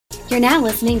You're now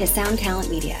listening to Sound Talent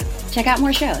Media. Check out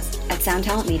more shows at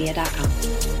soundtalentmedia.com.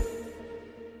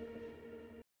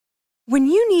 When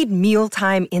you need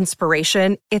mealtime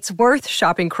inspiration, it's worth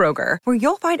shopping Kroger, where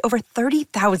you'll find over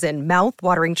 30,000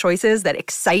 mouth-watering choices that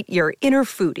excite your inner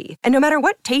foodie. And no matter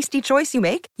what tasty choice you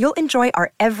make, you'll enjoy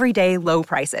our everyday low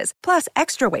prices, plus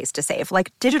extra ways to save,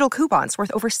 like digital coupons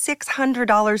worth over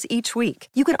 $600 each week.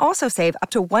 You can also save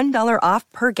up to $1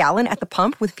 off per gallon at the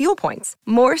pump with fuel points.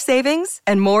 More savings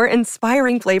and more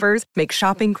inspiring flavors make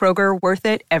shopping Kroger worth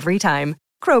it every time.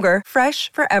 Kroger,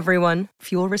 fresh for everyone.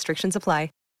 Fuel restrictions apply.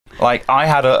 Like, I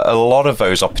had a lot of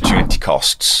those opportunity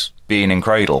costs being in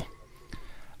Cradle,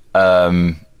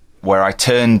 where I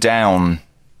turned down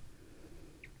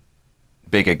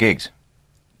bigger gigs.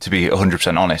 To be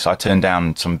 100% honest, I turned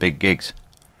down some big gigs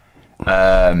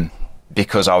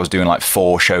because I was doing like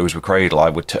 4 shows with Cradle. I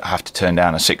would have to turn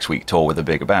down a 6-week tour with a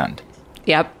bigger band.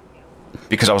 Yep.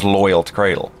 Because I was loyal to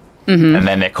Cradle. Mm-hmm. And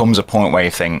then there comes a point where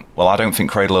you think, well, I don't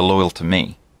think Cradle are loyal to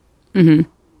me. Mm-hmm.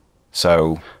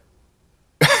 So...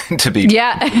 to be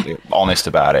honest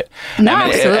about it. No,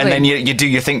 absolutely. And then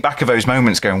you think back of those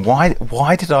moments going,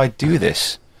 why did I do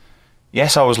this?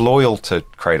 Yes, I was loyal to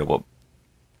Cradle, but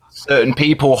certain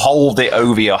people hold it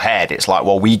over your head. It's like,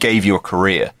 well, we gave you a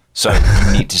career, so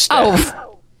you need to stay.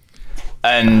 Oh.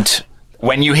 And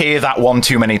when you hear that one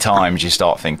too many times, you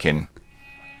start thinking,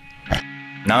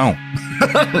 no.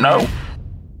 No.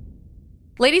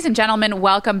 Ladies and gentlemen,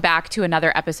 welcome back to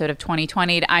another episode of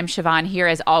 2020. I'm Siobhan, here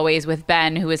as always with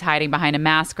Ben, who is hiding behind a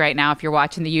mask right now if you're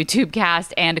watching the YouTube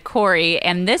cast, and Corey.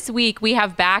 And this week we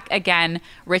have back again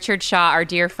Richard Shaw, our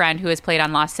dear friend who has played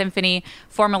on Lost Symphony,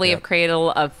 formerly of Cradle,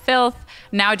 of Filth,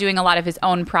 now doing a lot of his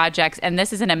own projects. And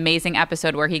this is an amazing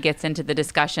episode where he gets into the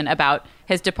discussion about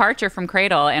his departure from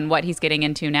Cradle and what he's getting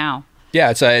into now. Yeah,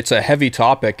 it's a heavy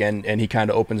topic, and he kind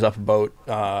of opens up about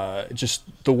just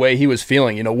the way he was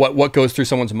feeling. You know, what goes through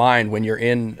someone's mind when you're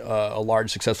in a large,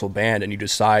 successful band and you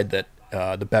decide that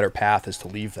the better path is to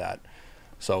leave that.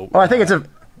 So, well, I think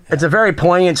it's a very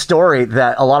poignant story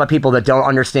that a lot of people that don't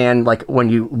understand, like when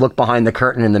you look behind the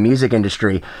curtain in the music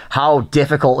industry, how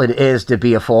difficult it is to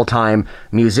be a full-time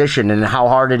musician and how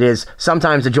hard it is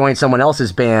sometimes to join someone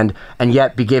else's band and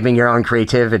yet be giving your own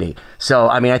creativity. So,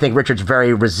 I mean, I think Richard's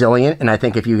very resilient, and I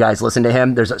think if you guys listen to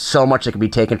him, there's so much that can be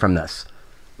taken from this.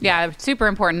 Yeah, super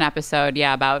important episode,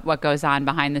 about what goes on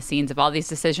behind the scenes of all these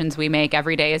decisions we make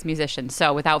every day as musicians.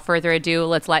 So without further ado,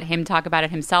 let's let him talk about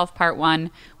it himself, part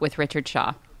 1 with Richard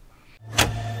Shaw.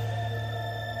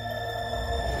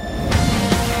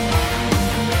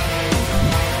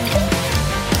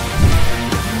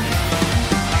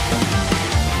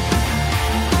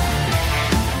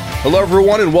 Hello,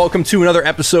 everyone, and welcome to another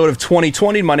episode of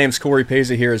 2020. My name is Corey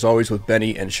Peza, here as always with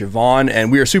Benny and Siobhan,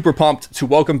 and we are super pumped to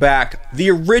welcome back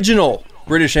the original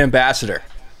British ambassador,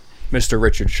 Mr.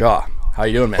 Richard Shaw. How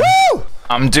you doing, man? Woo!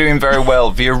 I'm doing very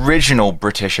well. The original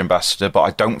British ambassador, but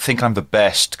I don't think I'm the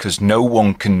best because no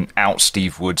one can out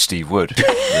Steve Wood.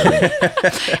 Really.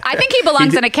 I think he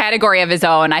belongs in a category of his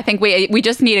own. I think we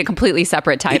just need a completely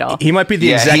separate title. He might be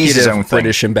the executive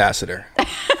British ambassador.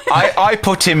 I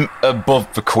put him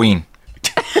above the Queen.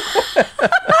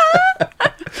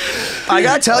 I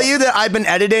gotta tell you that I've been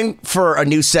editing for a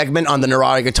new segment on the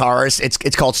Neurotic Guitarist.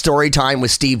 It's called Story Time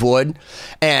with Steve Wood.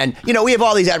 And, you know, we have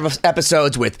all these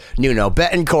episodes with Nuno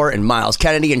Betancourt and Miles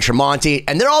Kennedy and Tremonti,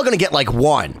 and they're all gonna get like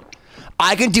one.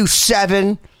 I can do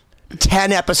 7,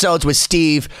 10 episodes with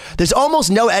Steve. There's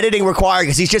almost no editing required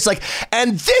because he's just like,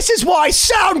 and this is why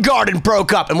Soundgarden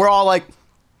broke up. And we're all like...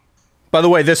 By the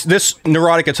way, this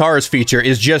Neurotic Guitarist feature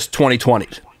is just 2020.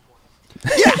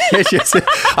 Yeah.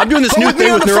 I'm doing this new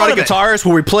thing with Neurotic Guitarists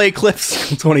where we play clips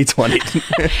from 2020.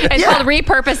 It's called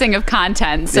repurposing of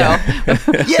content. So,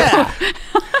 yeah.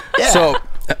 So,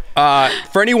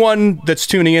 for anyone that's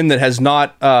tuning in that has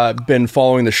not been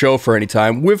following the show for any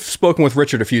time, we've spoken with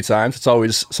Richard a few times. It's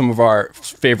always some of our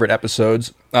favorite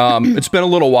episodes. It's been a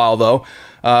little while though.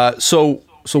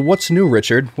 So what's new,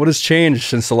 Richard? What has changed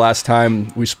since the last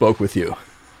time we spoke with you?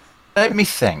 Let me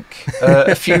think.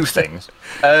 A few things.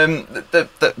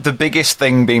 The biggest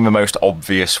thing being the most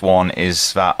obvious one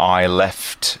is that I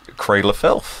left Cradle of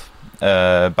Filth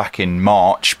back in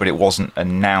March, but it wasn't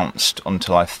announced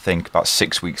until I think about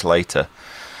 6 weeks later.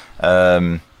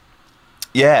 Just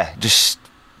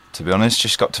to be honest,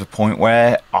 just got to the point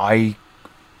where I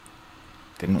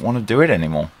didn't want to do it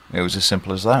anymore. It was as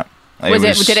simple as that.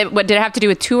 Did it have to do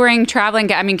with touring,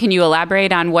 traveling? I mean, can you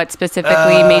elaborate on what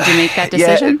specifically made you make that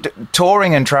decision?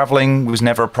 Touring and traveling was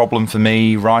never a problem for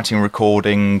me. Writing,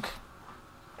 recording,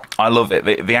 I love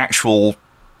it. The actual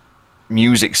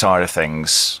music side of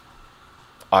things,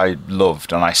 I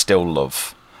loved and I still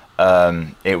love.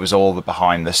 it was all the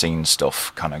behind the scenes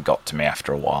stuff kind of got to me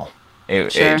after a while.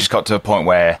 It just got to a point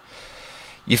where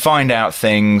you find out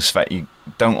things that you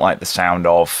don't like the sound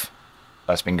of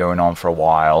that's been going on for a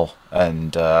while,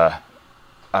 and I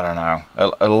don't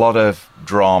know, a lot of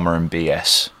drama and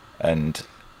BS. And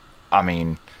I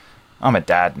mean, I'm a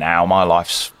dad now. My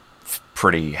life's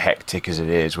pretty hectic as it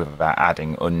is, without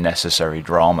adding unnecessary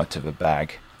drama to the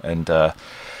bag. And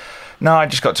no, I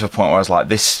just got to a point where I was like,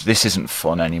 this isn't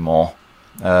fun anymore.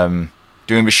 Doing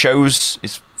the shows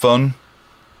is fun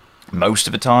most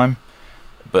of the time,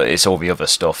 but it's all the other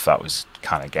stuff that was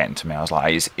kind of getting to me. I was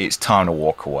like, it's time to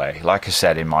walk away. Like I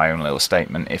said in my own little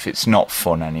statement, if it's not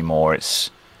fun anymore, it's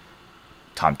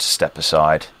time to step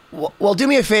aside. Well, do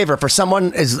me a favor, for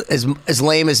someone as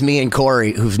lame as me and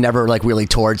Corey, who's never like really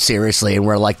toured seriously, and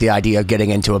we're like, the idea of getting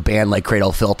into a band like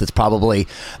Cradle Filth is probably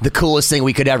the coolest thing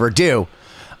we could ever do.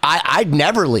 I'd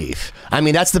never leave. I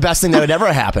mean, that's the best thing that would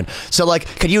ever happen. So, like,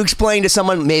 could you explain to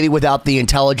someone, maybe without the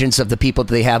intelligence of the people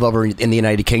that they have over in the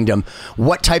United Kingdom,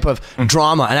 what type of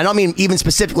drama, and I don't mean even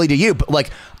specifically to you, but like,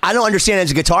 I don't understand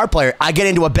as a guitar player, I get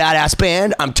into a badass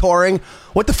band, I'm touring,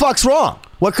 what the fuck's wrong?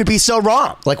 What could be so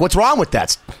wrong? Like, what's wrong with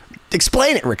that?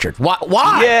 Explain it, Richard.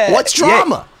 Why? Yeah, what's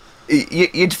drama? Yeah.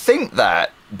 You'd think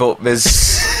that, but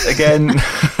there's, again,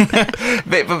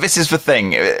 but this is the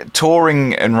thing.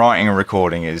 Touring and writing and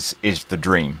recording is the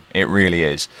dream. It really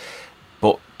is.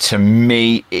 But to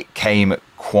me, it came at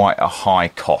quite a high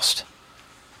cost.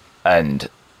 And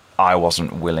I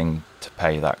wasn't willing to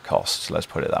pay that cost. Let's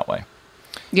put it that way.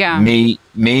 Yeah.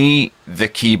 Me, the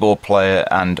keyboard player,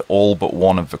 and all but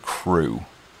one of the crew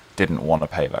didn't want to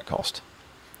pay that cost.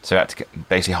 So I had to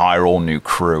basically hire all new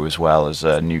crew, as well as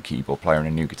a new keyboard player and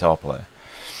a new guitar player.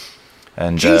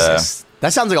 And Jesus,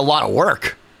 that sounds like a lot of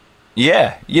work.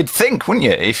 Yeah, you'd think, wouldn't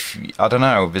you? If, I don't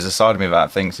know, there's a side of me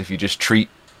that thinks if you just treat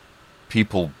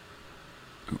people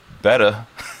better,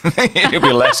 it'll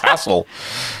be less hassle.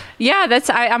 Yeah,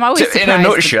 I'm always surprised. In a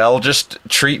nutshell, just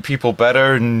treat people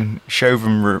better and show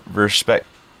them respect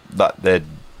that they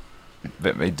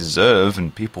deserve,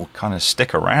 and people kind of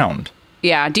stick around.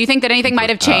 Yeah. Do you think that anything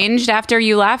might have changed after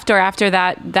you left, or after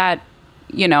that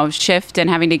shift and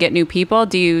having to get new people?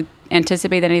 Do you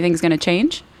anticipate that anything's going to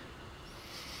change?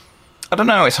 I don't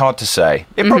know. It's hard to say.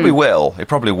 It probably will. It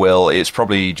probably will. It's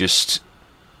probably just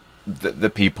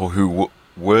the people who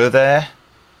were there,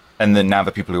 and then now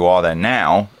the people who are there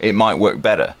now, it might work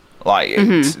better. Like,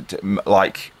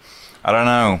 like, I don't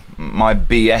know. My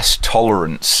BS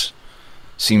tolerance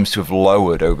seems to have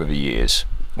lowered over the years.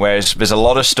 Whereas there's a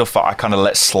lot of stuff that I kind of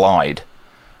let slide,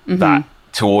 that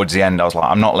towards the end I was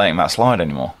like, I'm not letting that slide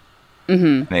anymore.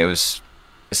 And it was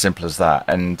as simple as that.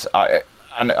 And I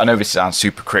know this sounds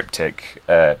super cryptic,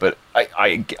 but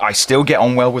I still get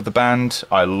on well with the band.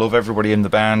 I love everybody in the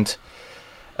band.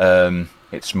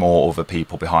 It's more other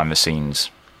people behind the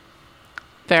scenes.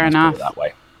 Fair enough. That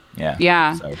way. Yeah.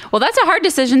 Yeah. So. Well, that's a hard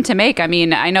decision to make. I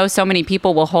mean, I know so many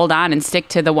people will hold on and stick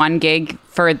to the one gig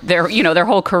for their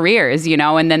whole careers,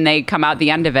 and then they come out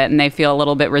the end of it and they feel a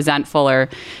little bit resentful or,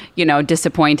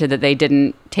 disappointed that they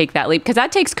didn't take that leap. Because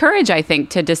that takes courage, I think,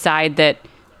 to decide that,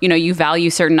 you value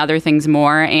certain other things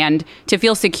more, and to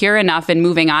feel secure enough in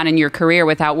moving on in your career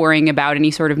without worrying about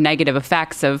any sort of negative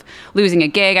effects of losing a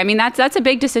gig. I mean, that's a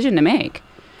big decision to make.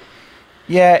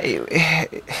 Yeah,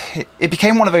 it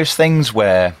became one of those things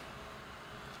where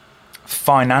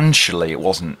financially it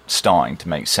wasn't starting to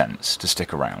make sense to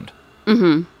stick around.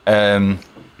 Again,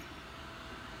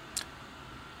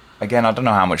 I don't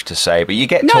know how much to say, but you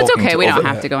get no, it's okay. We don't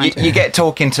have to go into it. You get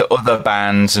talking to other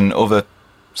bands and other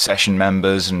session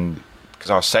members, and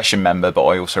because I was a session member, but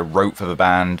I also wrote for the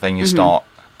band. Then you start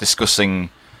discussing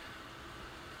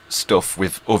stuff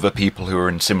with other people who are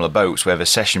in similar boats, where they're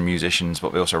session musicians,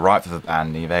 but they also write for the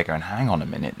band, and you're going, hang on a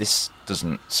minute, this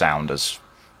doesn't sound as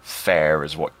fair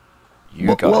as what you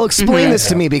got. Well, explain this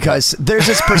to me, because there's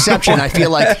this perception, I feel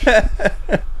like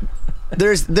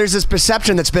there's this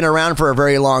perception that's been around for a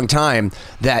very long time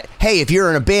that, hey, if you're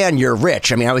in a band, you're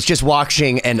rich. I mean, I was just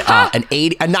watching a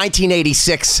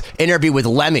 1986 interview with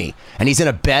Lemmy, and he's in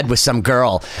a bed with some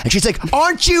girl, and she's like,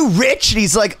 aren't you rich? And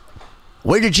he's like,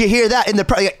 where did you hear that?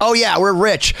 Oh yeah, we're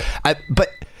rich. But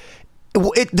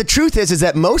the truth is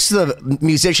that most of the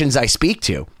musicians I speak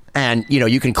to, and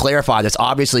you can clarify this,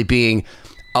 obviously being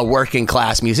a working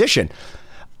class musician,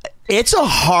 it's a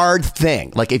hard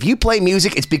thing. Like, if you play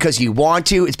music, it's because you want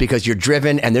to, it's because you're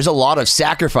driven, and there's a lot of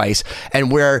sacrifice.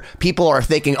 And where people are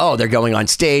thinking, oh, they're going on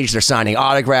stage, they're signing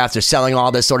autographs, they're selling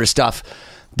all this sort of stuff,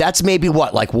 that's maybe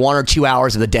like 1 or 2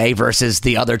 hours of the day versus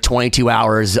the other 22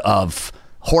 hours of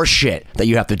horse shit that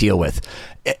you have to deal with.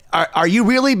 Are you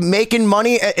really making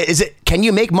money? Can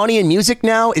you make money in music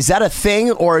now? Is that a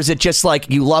thing, or is it just like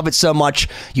you love it so much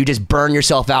you just burn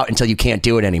yourself out until you can't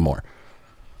do it anymore?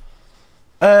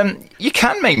 You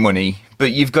can make money,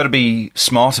 but you've got to be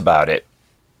smart about it.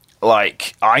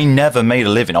 Like, I never made a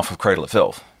living off of Cradle of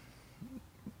Filth.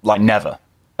 Like, never.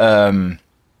 I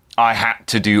had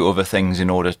to do other things in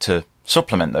order to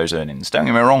supplement those earnings. Don't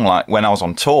get me wrong. Like, when I was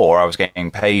on tour, I was getting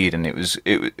paid, and it was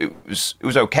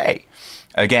okay.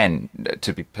 Again,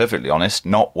 to be perfectly honest,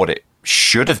 not what it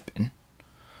should have been.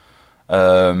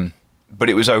 But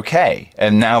it was okay.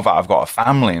 And now that I've got a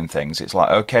family and things, it's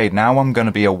like, okay, now I'm going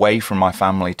to be away from my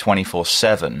family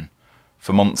 24/7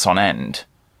 for months on end.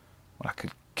 I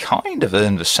could kind of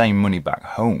earn the same money back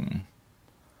home.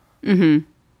 Mm-hmm.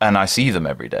 And I see them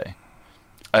every day.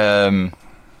 And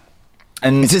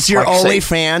is this your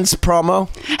OnlyFans promo?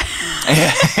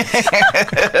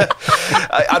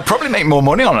 I'd probably make more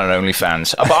money on an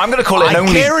OnlyFans, but I'm going to call it an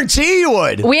Only. I guarantee you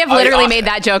would. We have literally made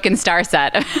that joke in Star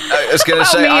Set. I was going to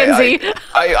say,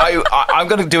 I'm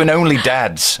going to do an Only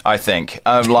Dads. I think,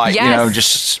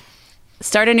 just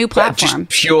start a new platform.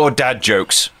 Just pure dad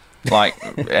jokes. Like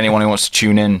anyone who wants to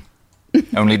tune in,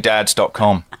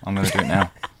 onlydads.com. I'm going to do it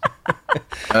now.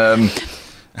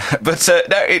 But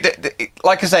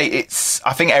like I say,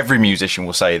 I think every musician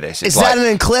will say this. Is that an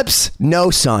eclipse? No,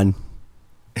 son.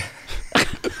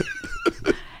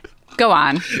 Go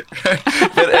on.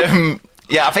 But,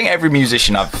 I think every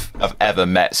musician I've ever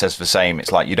met says the same.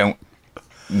 It's like, you don't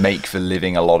make the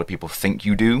living a lot of people think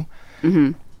you do.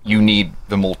 Mm-hmm. You need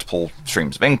the multiple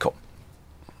streams of income,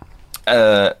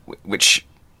 which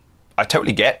I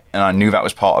totally get, and I knew that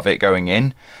was part of it going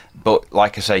in. But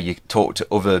like I say, you talk to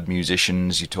other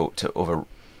musicians, you talk to other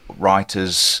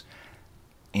writers,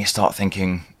 and you start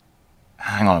thinking,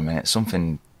 hang on a minute,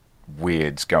 something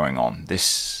weird's going on.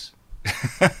 This,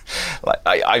 like,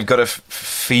 I've got a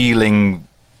feeling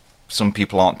some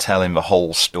people aren't telling the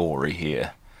whole story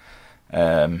here.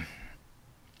 And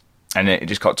it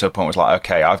just got to a point where it's like,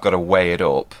 okay, I've got to weigh it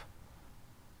up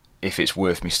if it's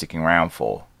worth me sticking around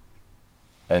for.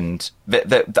 And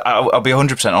I'll be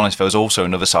 100% honest, there was also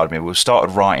another side of me. We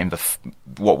started writing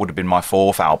what would have been my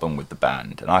fourth album with the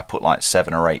band, and I put like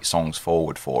 7 or 8 songs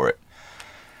forward for it.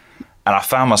 And I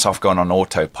found myself going on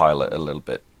autopilot a little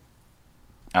bit.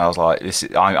 And I was like,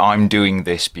 I'm doing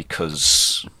this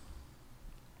because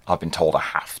I've been told I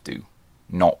have to,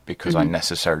 not because I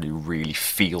necessarily really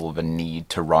feel the need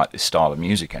to write this style of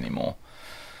music anymore.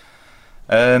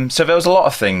 So there was a lot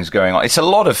of things going on. It's a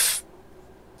lot of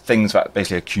things that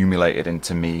basically accumulated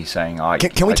into me saying,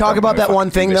 Can we talk about that one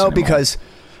thing though? Because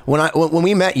when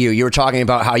we met you, you were talking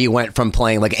about how you went from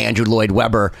playing like Andrew Lloyd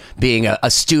Webber, being a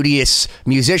studious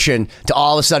musician, to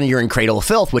all of a sudden you're in Cradle of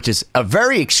Filth, which is a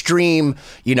very extreme,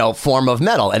 form of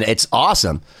metal, and it's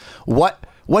awesome.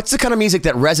 What's the kind of music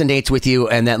that resonates with you,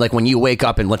 and that, like, when you wake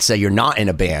up and let's say you're not in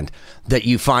a band, that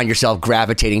you find yourself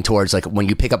gravitating towards? Like, when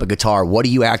you pick up a guitar, what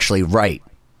do you actually write?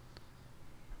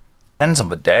 Depends on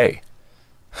the day.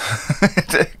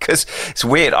 Because it's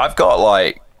weird. I've got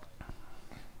like,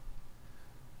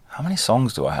 how many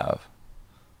songs do I have?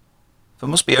 There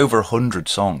must be over 100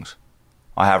 songs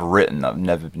I have written that have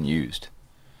never been used.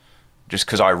 Just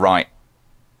because I write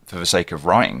for the sake of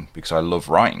writing, because I love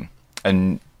writing.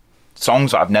 And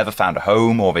songs that I've never found a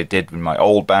home, or they did in my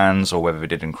old bands, or whether they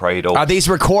did in Cradle. Are these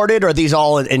recorded, or are these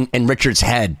all in Richard's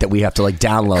head that we have to like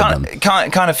download them?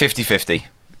 Kind of 50-50.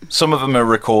 Some of them are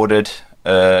recorded.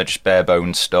 Just bare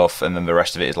bones stuff, and then the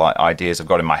rest of it is like ideas I've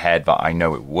got in my head that I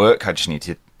know it will work. I just need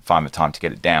to find the time to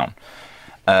get it down,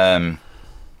 and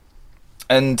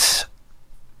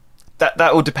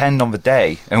that will depend on the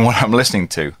day and what I'm listening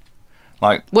to.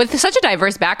 Like, with such a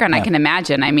diverse background, I can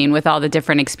imagine. I mean, with all the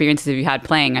different experiences you had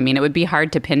playing, I mean, it would be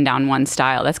hard to pin down one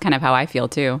style. That's kind of how I feel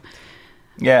too.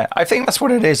 Yeah, I think that's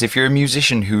what it is. If you're a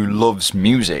musician who loves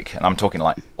music, and I'm talking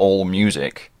like all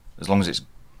music, as long as it's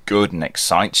good and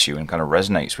excites you and kind of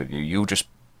resonates with you, you'll just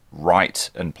write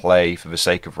and play for the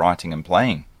sake of writing and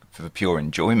playing, for the pure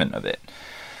enjoyment of it.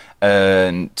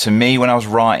 And to me, when I was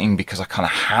writing, because I kind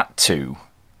of had to,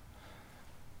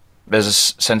 there's a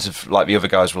sense of, like, the other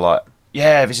guys were like,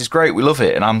 yeah, this is great, we love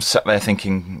it, and I'm sat there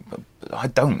thinking, but I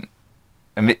don't,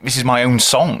 and this is my own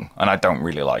song and I don't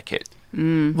really like it.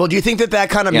 Well, do you think that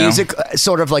kind of music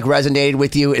sort of like resonated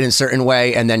with you in a certain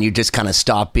way, and then you just kind of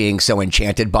stopped being so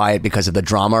enchanted by it because of the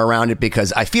drama around it?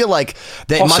 Because I feel like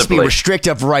that it must be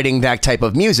restrictive writing that type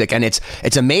of music, and it's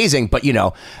amazing. But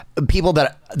people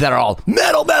that are all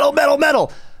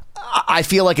metal, I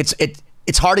feel like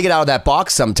it's hard to get out of that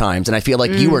box sometimes, and I feel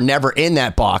like you were never in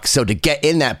that box. So to get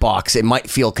in that box, it might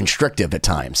feel constrictive at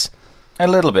times. A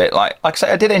little bit. Like I said,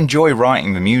 I did enjoy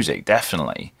writing the music,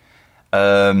 definitely.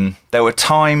 There were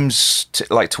times,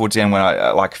 towards the end when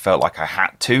I felt like I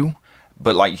had to.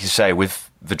 But like you say, with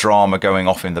the drama going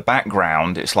off in the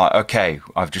background, it's like, okay,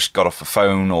 I've just got off a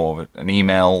phone or an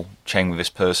email chain with this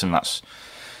person that's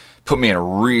put me in a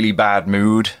really bad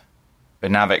mood, but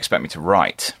now they expect me to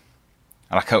write.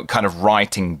 And I kind of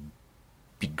writing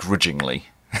begrudgingly,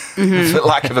 for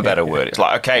lack of a better word. It's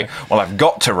like, okay, well, I've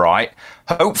got to write.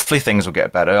 Hopefully things will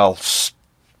get better. I'll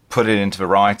put it into the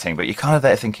writing. But you're kind of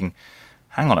there thinking,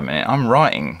 hang on a minute, I'm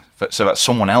writing so that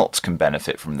someone else can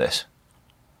benefit from this.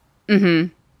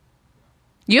 Mm-hmm.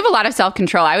 You have a lot of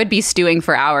self-control. I would be stewing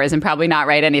for hours and probably not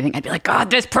write anything. I'd be like,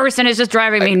 God, this person is just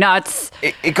driving me nuts.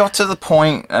 It got to the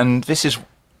point, and this is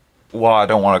why I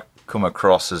don't want to come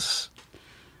across as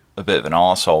a bit of an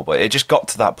arsehole, but it just got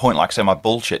to that point, like I said, my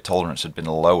bullshit tolerance had been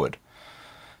lowered.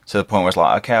 To the point where it's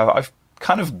like, okay, I've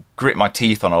kind of grit my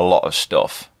teeth on a lot of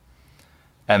stuff.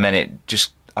 And then it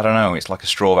just, I don't know, it's like a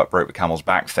straw that broke the camel's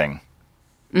back thing.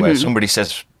 Where somebody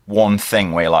says one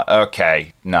thing where you're like,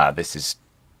 okay, nah, this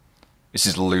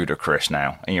is ludicrous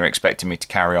now, and you're expecting me to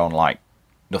carry on like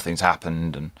nothing's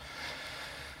happened, and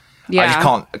I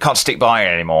just can't stick by it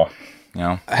anymore. You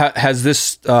know, has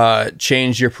this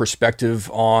changed your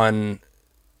perspective on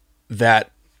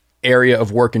that area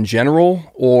of work in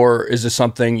general, or is this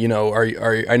something, you know?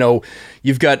 I know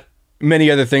you've got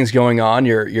many other things going on.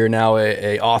 You're now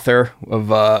a author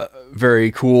of a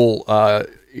very cool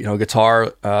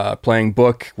guitar playing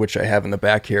book, which I have in the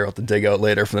back here. I'll have to dig out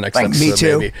later for the next episode. Me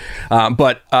too. Maybe.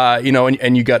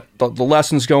 And you got the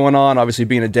lessons going on, obviously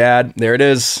being a dad. There it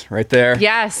is, right there.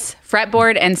 Yes.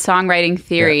 Fretboard and Songwriting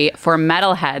Theory for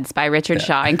Metalheads by Richard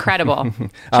Shaw. Incredible.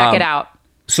 Check it out.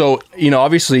 So,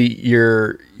 obviously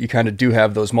you kind of do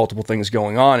have those multiple things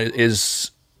going on.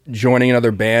 Is joining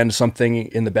another band something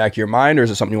in the back of your mind, or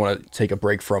is it something you want to take a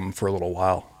break from for a little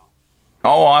while?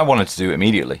 Oh, I wanted to do it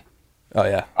immediately. Oh,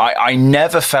 yeah. I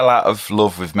never fell out of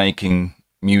love with making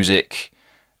music.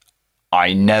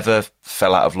 I never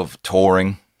fell out of love with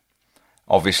touring.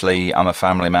 Obviously, I'm a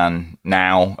family man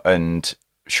now, and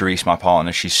Charisse, my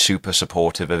partner, she's super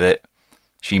supportive of it.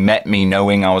 She met me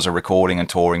knowing I was a recording and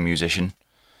touring musician.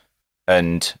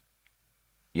 And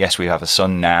yes, we have a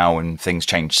son now, and things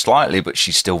changed slightly, but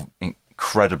she's still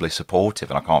incredibly supportive,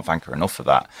 and I can't thank her enough for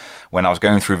that. When I was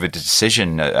going through the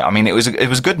decision, it was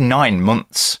a good 9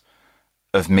 months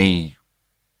of me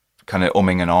kind of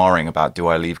umming and ahhing about, do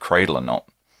I leave Cradle or not?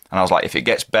 And I was like, if it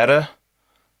gets better,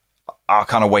 I'll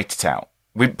kind of wait it out.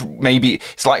 Maybe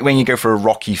it's like when you go through a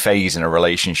rocky phase in a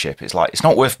relationship, it's like, it's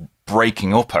not worth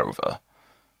breaking up over.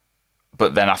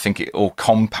 But then I think it all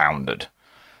compounded.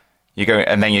 You go,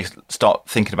 and then you start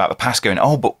thinking about the past, going,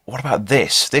 oh, but what about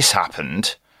this? This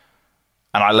happened.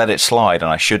 And I let it slide,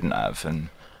 and I shouldn't have.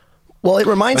 Well, it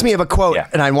reminds me of a quote,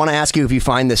 and I want to ask you if you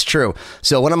find this true.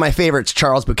 So one of my favorites,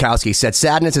 Charles Bukowski, said,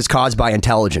 sadness is caused by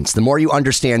intelligence. The more you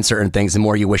understand certain things, the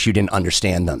more you wish you didn't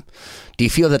understand them. Do you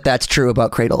feel that that's true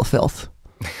about Cradle of Filth?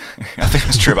 I think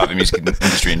it's true about the music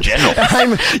industry in general.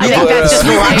 That's just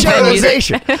life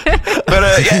generalization.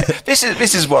 But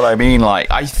this is what I mean.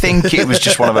 Like, I think it was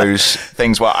just one of those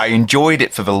things where I enjoyed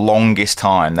it for the longest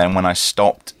time. Then when I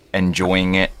stopped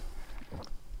enjoying it,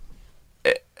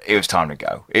 it was time to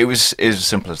go. It was as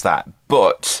simple as that.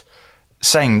 But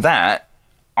saying that,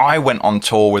 I went on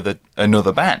tour with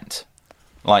another band.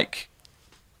 Like,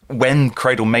 when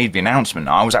Cradle made the announcement,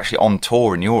 I was actually on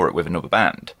tour in Europe with another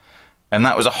band. And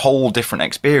that was a whole different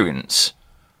experience.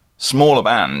 Smaller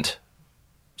band,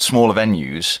 smaller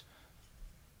venues,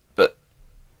 but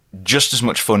just as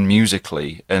much fun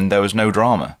musically, and there was no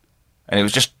drama. And it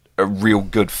was just a real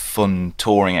good, fun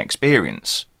touring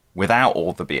experience without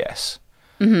all the BS.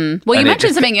 Mm-hmm. Well, you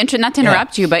mentioned something interesting, not to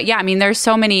interrupt you, but there's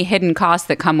so many hidden costs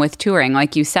that come with touring.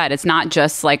 Like you said, it's not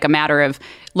just like a matter of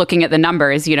looking at the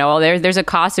numbers, there's a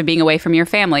cost of being away from your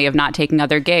family, of not taking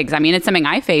other gigs. I mean, it's something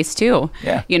I face too,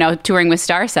 touring with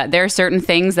Starset. There are certain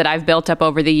things that I've built up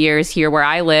over the years here where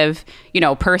I live,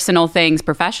 personal things,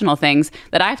 professional things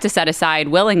that I have to set aside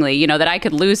willingly, that I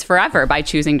could lose forever by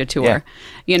choosing to tour,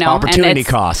 Opportunity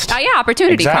cost.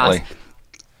 Opportunity cost.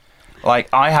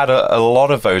 Like, I had a lot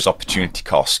of those opportunity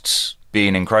costs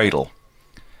being in Cradle,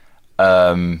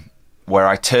 where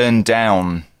I turned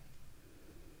down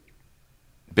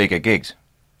bigger gigs.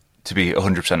 To be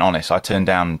 100% honest, I turned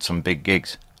down some big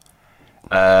gigs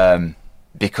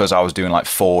because I was doing like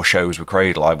 4 shows with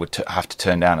Cradle. I would have to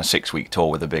turn down a 6-week tour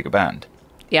with a bigger band.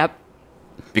 Yep.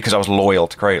 Because I was loyal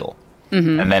to Cradle.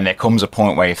 Mm-hmm. And then there comes a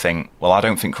point where you think, well, I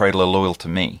don't think Cradle are loyal to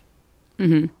me.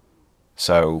 Mm-hmm.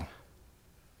 So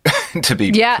to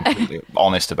be completely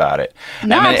honest about it.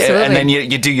 No, absolutely. And then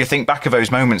you think back of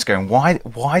those moments going,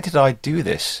 why did I do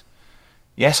this?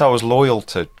 Yes, I was loyal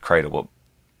to Cradle, but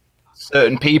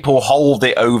certain people hold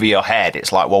it over your head.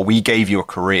 It's like, well, we gave you a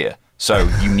career, so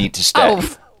you need to stay.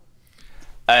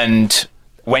 And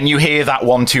when you hear that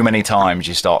one too many times,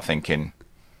 you start thinking,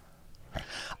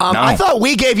 no. I thought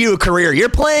we gave you a career. You're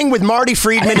playing with Marty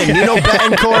Friedman and Nuno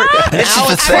Betancourt and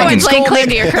Alex Everyone's laying claim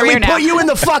to your and career we now. put you in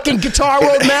the fucking Guitar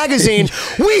World magazine.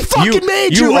 We fucking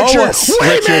made you, owe Richard. us, We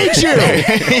Richard. made you.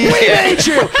 We made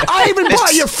you. I even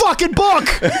bought your fucking book.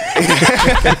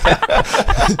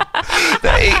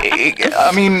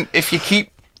 I mean, if you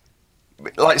keep,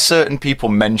 like, certain people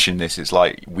mention this, it's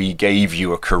like, we gave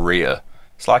you a career.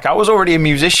 It's like, I was already a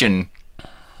musician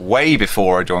way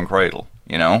before I joined Cradle,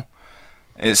 you know?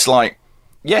 It's like,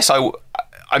 yes,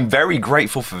 I'm very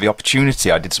grateful for the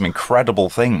opportunity. I did some incredible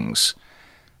things.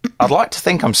 I'd like to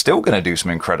think I'm still going to do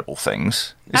some incredible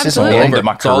things. This isn't the end of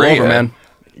my It's all career. over, man.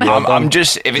 I'm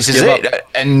just, if this is it.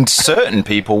 And certain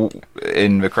people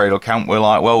in the Cradle camp were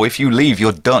like, well, if you leave,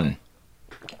 you're done.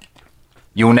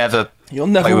 You'll never play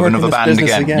with work in another this band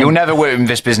business again. You'll never work in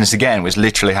this business again, was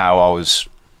literally how I was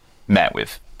met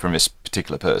with from this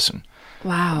particular person.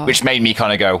 Wow. Which made me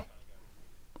kind of go,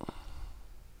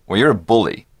 well, you're a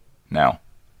bully now.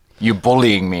 You're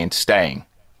bullying me into staying.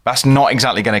 That's not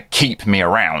exactly going to keep me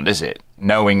around, is it?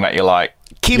 Knowing that you're like,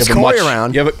 Keeps You have a Corey much-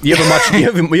 around.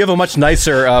 You have a much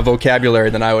nicer vocabulary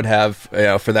than I would have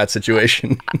for that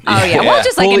situation. Oh yeah. Well,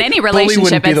 just like in any relationship, bully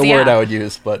wouldn't be the it's, word I would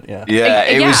use, but yeah. yeah,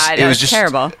 it was it's just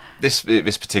terrible. This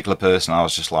particular person. I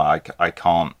was just like, I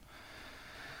can't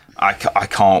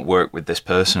work with this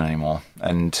person anymore,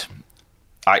 and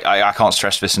I can't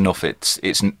stress this enough. It's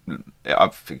I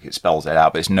think it spells it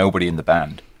out, but it's nobody in the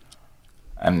band.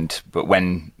 But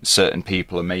when certain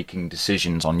people are making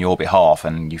decisions on your behalf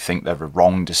and you think they're the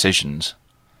wrong decisions,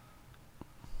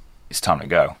 it's time to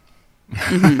go.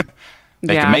 Mm-hmm.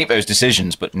 They can make those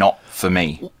decisions, but not for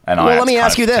me. And I let me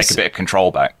ask you this. take a bit of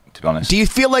control back, to be honest. Do you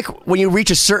feel like when you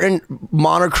reach a certain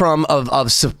monochrome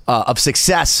of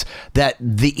success that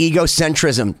the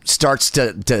egocentrism starts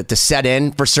to set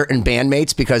in for certain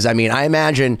bandmates? Because I mean, I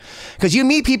imagine, because you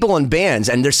meet people in bands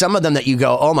and there's some of them that you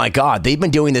go, oh my God, they've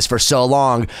been doing this for so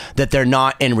long that they're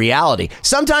not in reality.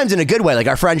 Sometimes in a good way, like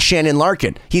our friend Shannon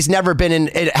Larkin. He's never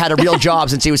had a real job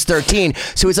since he was 13.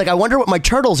 So he's like, I wonder what my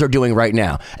turtles are doing right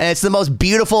now. And it's the most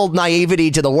beautiful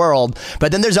naivety to the world.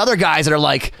 But then there's other guys that are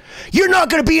like, you're not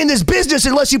going to be in this business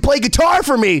unless you play guitar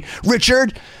for me,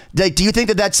 Richard. Do you think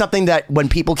that that's something that when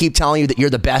people keep telling you that you're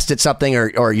the best at something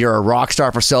or you're a rock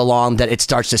star for so long that it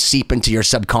starts to seep into your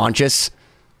subconscious?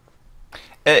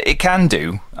 It can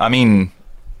do. I mean,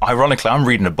 ironically, I'm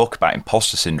reading a book about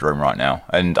imposter syndrome right now,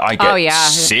 and I get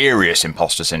serious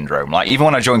imposter syndrome. Like, even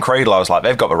when I joined Cradle, I was like,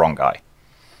 they've got the wrong guy.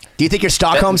 Do you think you're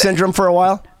Stockholm syndrome for a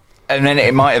while? And then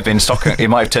it might have been it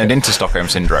might have turned into Stockholm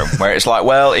syndrome, where it's like,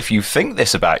 well, if you think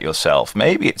this about yourself,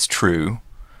 maybe it's true,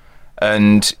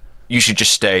 and you should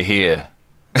just stay here.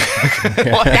 I'm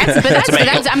glad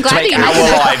that you our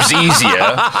mentioned that. lives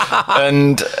easier.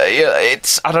 And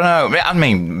it's, I don't know. I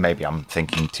mean, maybe I'm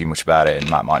thinking too much about it,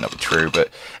 and that might not be true. But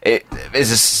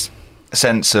there's a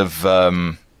sense of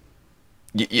I've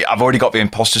already got the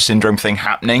imposter syndrome thing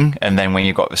happening, and then when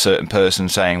you've got a certain person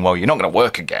saying, "Well, you're not going to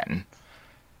work again."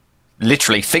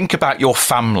 Literally, think about your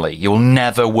family. You'll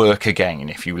never work again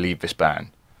if you leave this band.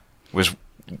 Was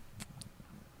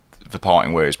the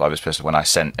parting words by this person when I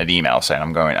sent an email saying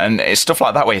I'm going. And it's stuff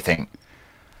like that where you think,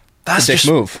 that's It's a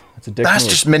dick move. It's a dick that's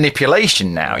move. just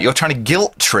manipulation now. You're trying to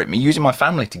guilt trip me, using my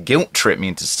family to guilt trip me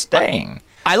into staying.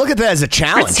 I look at that as a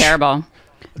challenge. It's terrible.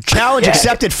 Challenge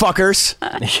accepted, fuckers.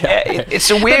 Yeah,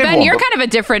 it's a weird But Ben, one. you're but- kind of a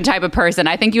different type of person.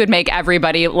 I think you would make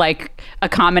everybody like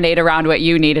accommodate around what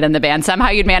you needed in the band. Somehow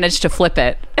you'd manage to flip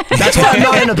it. That's why I'm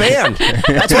not in a band.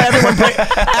 That's why everyone.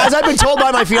 As I've been told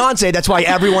by my fiance, that's why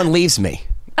everyone leaves me.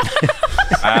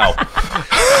 Ow.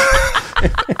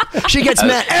 She gets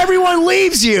mad. Everyone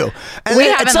leaves you. And We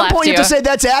then at haven't some left point, you have you. to say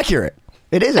that's accurate.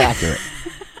 It is accurate.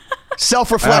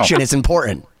 Self-reflection is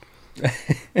important.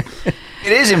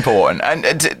 It is important,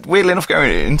 and weirdly enough,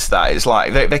 going into that, it's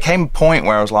like there came a point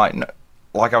where I was like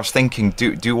I was thinking,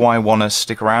 do I want to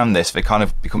stick around this? They kind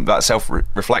of become that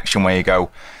self-reflection where you go,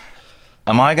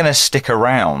 am I going to stick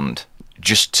around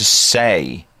just to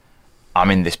say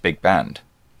I'm in this big band?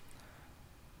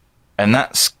 And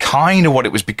that's kind of what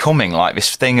it was becoming, like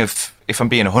this thing of, if I'm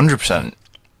being 100%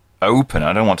 open,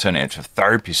 I don't want to turn it into a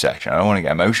therapy section, I don't want to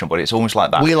get emotional, but it's almost like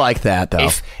that. We like that, though.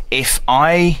 If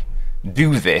I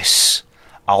do this,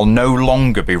 I'll no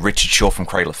longer be Richard Shaw from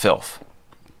Cradle of Filth.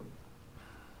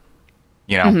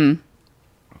 You know? Mm-hmm.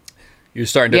 You're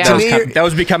starting to. Yeah. That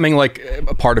was becoming like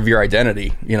a part of your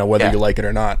identity. You know, whether you like it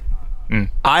or not.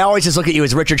 I always just look at you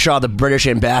as Richard Shaw, the British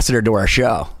ambassador to our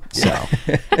show. So,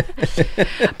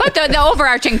 but the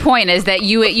overarching point is that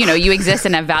you exist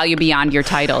and have value beyond your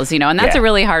titles, and that's a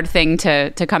really hard thing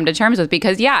to come to terms with,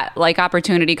 because like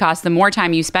opportunity costs, the more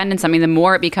time you spend in something, the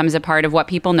more it becomes a part of what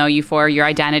people know you for, your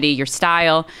identity, your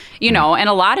style, and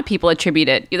a lot of people attribute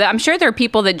it. I'm sure there are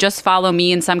people that just follow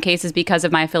me in some cases because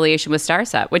of my affiliation with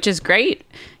Starset, which is great.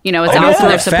 It's awesome.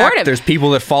 They're supportive. There's people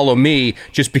that follow me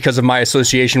just because of my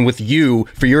association with you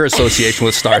for your association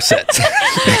with Starset.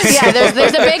 Yeah,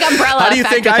 there's a big umbrella. How do you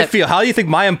effect think with I it. feel? How do you think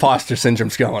my imposter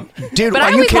syndrome's going? dude, But are I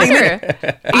you always kidding wonder. me?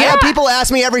 I have people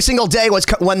ask me every single day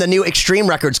when the new Extreme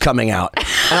record's coming out, and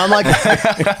I'm like,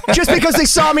 just because they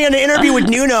saw me in an interview with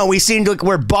Nuno, we seemed like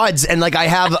we're buds, and like I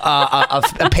have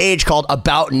a page called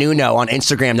About Nuno on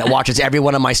Instagram that watches every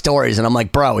one of my stories, and I'm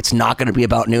like, bro, it's not going to be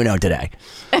about Nuno today.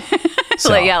 So.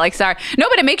 Sorry. No,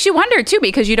 but it makes you wonder too,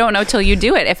 because you don't know till you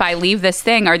do it. If I leave this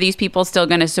thing, are these people still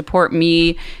going to support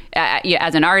me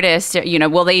as an artist?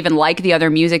 Will they even like the other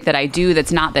music that I do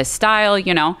that's not this style?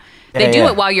 They do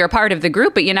it while you're a part of the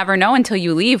group, but you never know until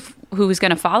you leave who's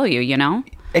going to follow you,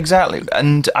 Exactly.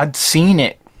 And I'd seen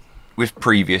it with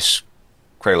previous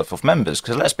Cradle of Filth members,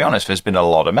 because let's be honest, there's been a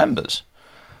lot of members.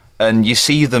 And you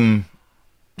see them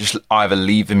just either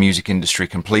leave the music industry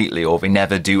completely, or they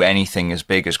never do anything as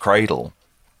big as Cradle.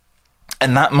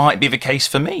 And that might be the case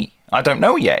for me. I don't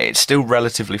know yet. It's still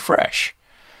relatively fresh.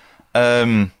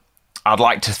 I'd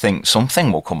like to think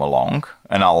something will come along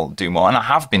and I'll do more. And I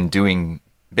have been doing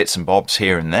bits and bobs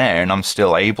here and there, and I'm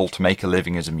still able to make a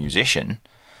living as a musician.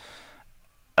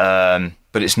 But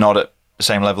it's not at the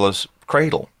same level as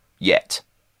Cradle yet.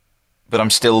 But I'm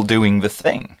still doing the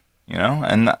thing.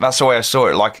 And that's the way I saw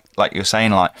it. Like you're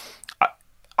saying, I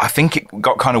think it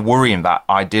got kind of worrying that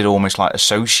I did almost like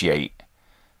associate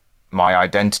my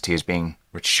identity as being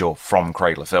Richard Shaw from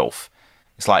Cradle of Filth.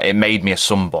 It's like it made me a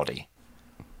somebody.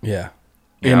 Yeah.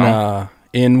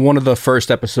 In one of the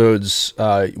first episodes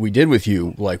we did with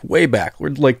you, like way back,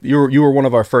 you were one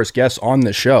of our first guests on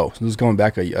the show. So this is going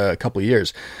back a couple of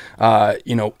years. What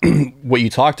you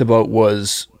talked about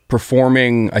was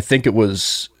performing. I think it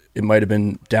might have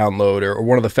been Download or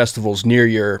one of the festivals near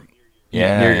your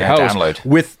house. Download.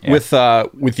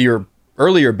 with your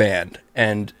earlier band,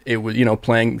 and it was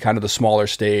playing kind of the smaller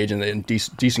stage and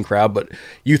decent crowd, but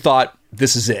you thought,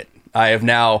 this is it. I have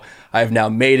now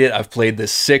made it. I've played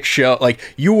this sick show. Like,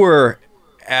 you were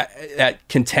at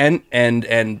content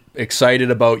and excited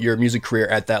about your music career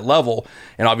at that level,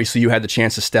 and obviously you had the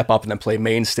chance to step up and then play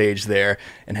main stage there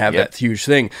and have that huge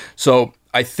thing. So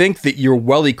I think that you're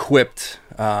well equipped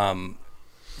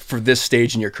for this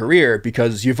stage in your career,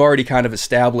 because you've already kind of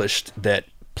established that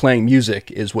playing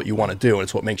music is what you want to do and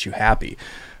it's what makes you happy.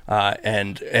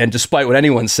 And despite what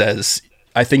anyone says,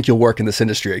 I think you'll work in this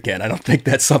industry again. I don't think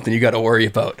that's something you got to worry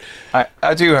about.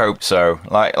 I do hope so.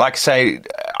 Like I say,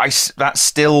 that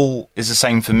still is the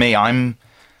same for me. I'm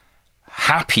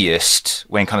happiest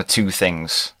when kind of two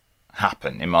things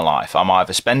happen in my life. I'm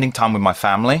either spending time with my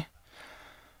family,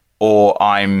 or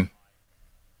I'm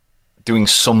doing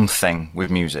something with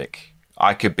music.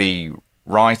 I could be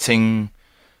writing,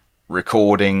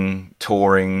 recording,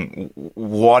 touring,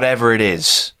 whatever it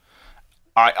is.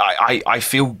 I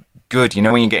feel good,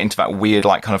 when you get into that weird,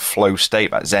 like, kind of flow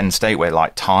state, that Zen state where,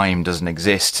 like, time doesn't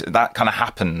exist. That kind of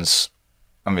happens.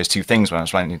 And there's two things: when I'm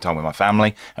spending time with my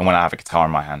family and when I have a guitar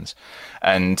in my hands.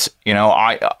 And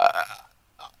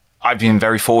I've been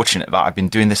very fortunate that I've been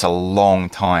doing this a long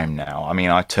time now. I mean,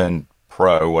 I turned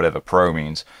pro, whatever pro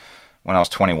means, when I was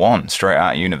 21, straight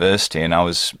out of university, and I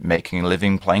was making a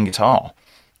living playing guitar.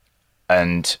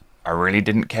 And I really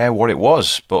didn't care what it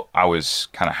was, but I was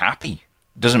kind of happy.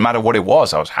 Doesn't matter what it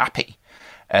was, I was happy.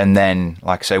 And then,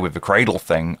 like I say, with the Cradle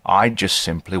thing, I just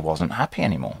simply wasn't happy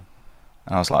anymore.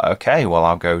 And I was like, okay, well,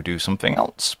 I'll go do something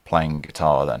else playing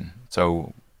guitar then,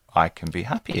 so I can be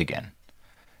happy again.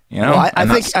 Well, I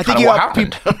think you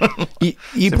have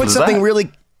you put something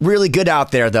really, really good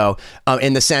out there, though,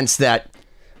 in the sense that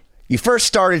you first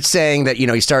started saying that,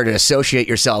 you started to associate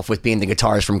yourself with being the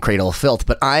guitarist from Cradle of Filth,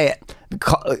 but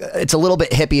it's a little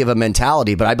bit hippie of a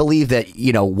mentality, but I believe that,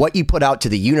 what you put out to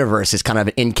the universe is kind of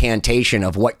an incantation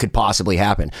of what could possibly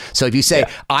happen. So if you say,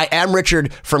 I am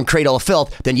Richard from Cradle of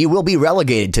Filth, then you will be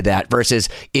relegated to that, versus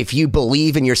if you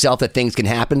believe in yourself that things can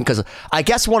happen. Because I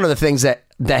guess one of the things that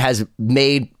has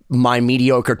made my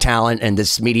mediocre talent and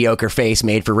this mediocre face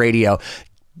made for radio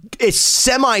as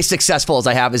semi-successful as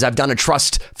I have is I've done a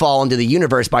trust fall into the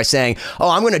universe by saying, oh,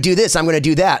 I'm going to do this, I'm going to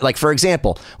do that. Like, for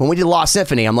example, when we did Lost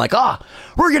Symphony, I'm like,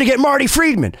 we're going to get Marty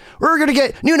Friedman. We're going to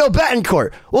get Nuno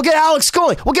Bettencourt. We'll get Alex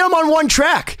Scully. We'll get them on one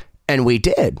track. And we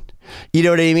did. You know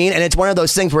what I mean? And it's one of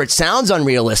those things where it sounds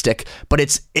unrealistic, but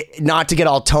it's not to get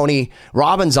all Tony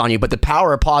Robbins on you, but the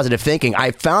power of positive thinking.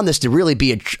 I found this to really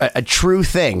be a true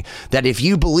thing, that if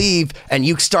you believe and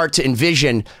you start to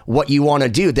envision what you want to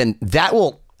do, then that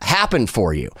will happen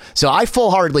for you. So I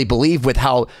full-heartedly believe with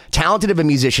how talented of a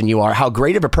musician you are, how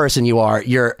great of a person you are,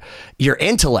 your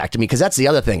intellect. I mean, because that's the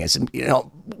other thing is,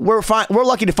 we're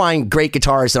lucky to find great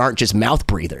guitarists that aren't just mouth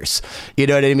breathers. You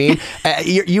know what I mean?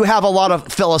 You have a lot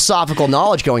of philosophical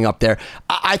knowledge going up there.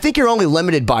 I think you're only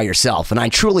limited by yourself, and I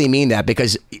truly mean that,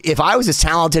 because if I was as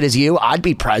talented as you, I'd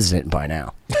be president by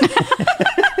now.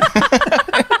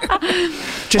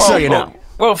 Just so you know.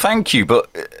 Well, thank you, but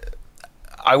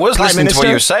I was listening to what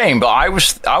you were saying, but I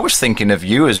was thinking of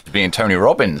you as being Tony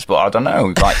Robbins, but I don't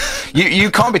know. Like,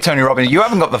 you can't be Tony Robbins. You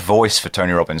haven't got the voice for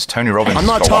Tony Robbins. Tony Robbins. I'm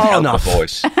not tall enough.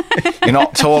 Voice. You're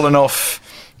not tall enough.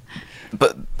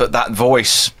 But that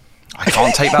voice, I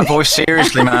can't take that voice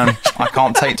seriously, man. I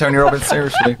can't take Tony Robbins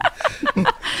seriously. Well,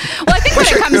 I think when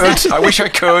it comes down, I wish I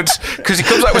could, because he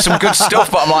comes out with some good stuff.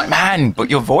 But I'm like, man,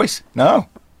 but your voice, no.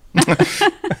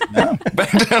 No.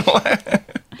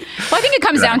 Well, I think it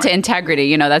comes down to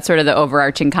integrity. That's sort of the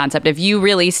overarching concept. If you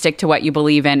really stick to what you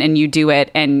believe in and you do it,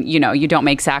 and you don't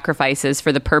make sacrifices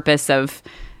for the purpose of,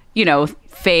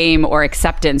 fame or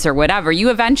acceptance or whatever, you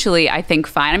eventually, I think,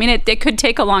 find. I mean, it could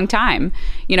take a long time,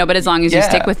 but as long as you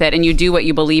stick with it and you do what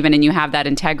you believe in and you have that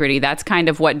integrity, that's kind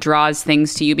of what draws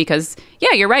things to you. Because,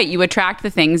 yeah, you're right. You attract the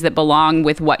things that belong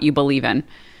with what you believe in.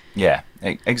 Yeah,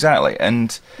 exactly.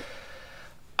 And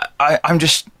I'm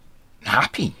just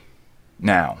happy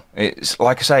now. It's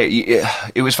like I say,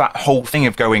 it was that whole thing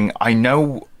of going, I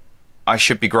know I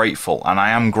should be grateful, and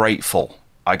I am grateful.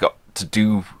 I got to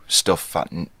do stuff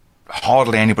that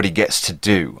hardly anybody gets to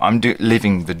do. I'm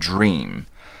living the dream.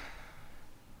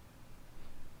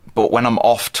 But when I'm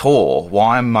off tour,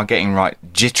 why am I getting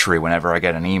jittery whenever I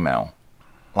get an email?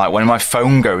 Like when my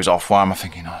phone goes off, why am I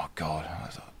thinking, oh God,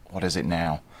 what is it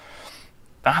now?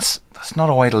 That's not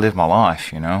a way to live my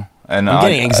life, And I'm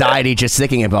getting anxiety just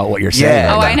thinking about what you're saying.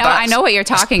 Yeah, I know what you're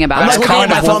talking about. I'm like looking at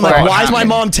my phone, why is my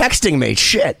mom texting me?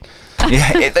 Shit.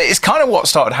 Yeah, it's kind of what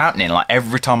started happening. Like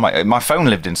every time my phone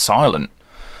lived in silent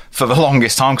for the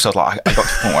longest time, because I got to the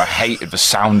point where I hated the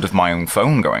sound of my own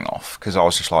phone going off, because I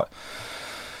was just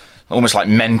almost like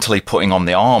mentally putting on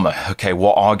the armor. Okay,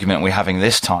 what argument are we having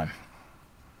this time?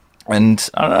 And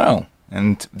I don't know.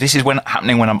 And this is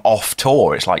happening when I'm off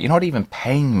tour. It's like, you're not even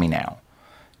paying me now.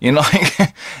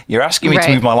 You're asking me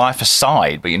to move my life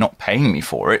aside, but you're not paying me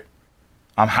for it.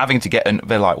 I'm having to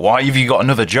they're like, why have you got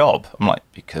another job? I'm like,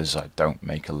 because I don't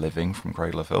make a living from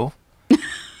Cradle of Filth.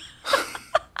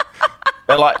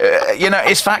 They're like,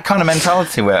 it's that kind of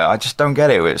mentality where I just don't get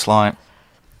it. It's like,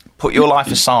 put your life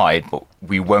aside, but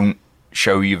we won't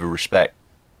show you the respect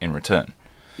in return.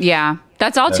 Yeah,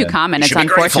 that's all too common. It's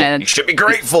unfortunate. You should be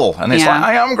grateful. And it's like,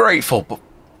 I am grateful, but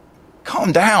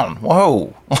calm down.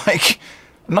 Whoa.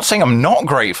 I'm not saying I'm not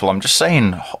grateful. I'm just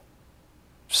saying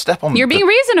step on. You're being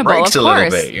reasonable, brakes of a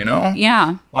course. little bit,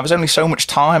 Yeah. There's only so much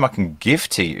time I can give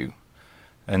to you,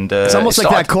 and it's almost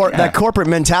like that corporate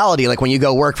mentality. Like when you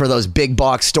go work for those big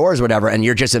box stores, or whatever, and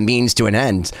you're just a means to an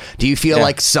end. Do you feel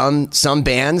like some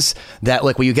bands that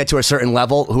when you get to a certain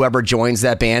level, whoever joins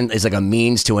that band is like a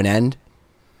means to an end?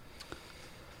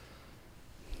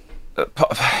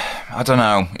 I don't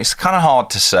know. It's kind of hard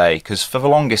to say, because for the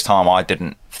longest time I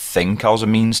didn't think I was a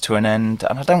means to an end,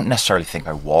 and I don't necessarily think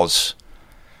I was.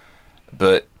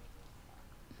 But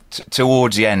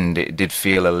towards the end, it did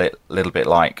feel a little bit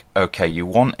like, okay, you're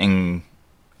wanting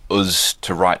us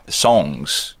to write the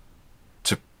songs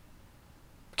to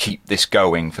keep this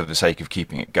going for the sake of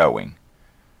keeping it going,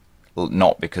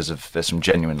 not because there's some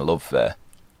genuine love there.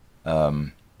 I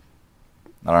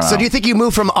don't know. So do you think you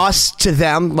move from us to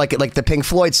them, like the Pink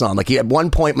Floyd song? Like at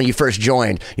one point when you first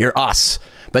joined, you're us,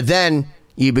 but then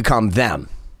you become them.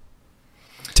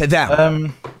 To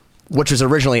them, which was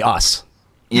originally us.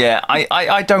 Yeah,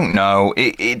 I don't know.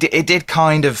 It did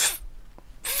kind of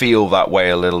feel that way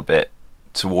a little bit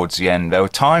towards the end. There were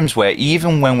times where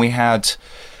even when we had,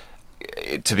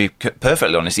 to be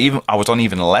perfectly honest, I was on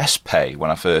even less pay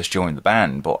when I first joined the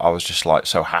band, but I was just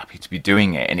so happy to be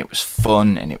doing it, and it was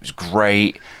fun and it was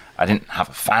great. I didn't have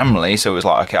a family, so it was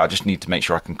like, okay, I just need to make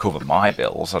sure I can cover my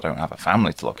bills. I don't have a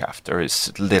family to look after. It's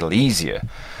a little easier.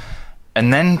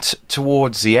 And then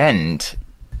towards the end,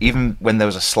 even when there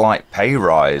was a slight pay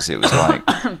rise, it was like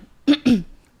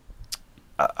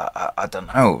I don't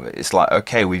know. It's like,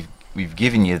 okay, we've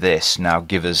given you this, now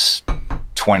give us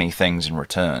 20 things in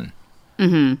return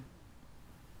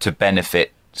to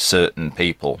benefit certain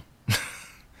people.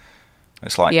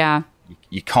 It's like,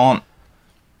 you can't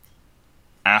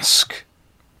ask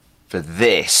for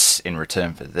this in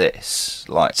return for this.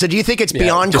 Like, so do you think it's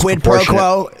beyond quid pro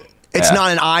quo? It's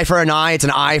not an eye for an eye, it's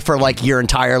an eye for like your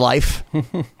entire life?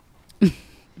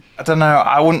 I don't know.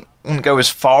 I wouldn't go as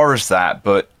far as that,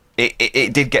 but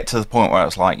it did get to the point where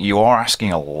it's like, you are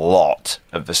asking a lot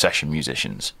of the session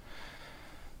musicians.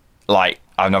 Like,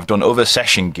 I've done other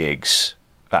session gigs,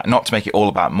 not to make it all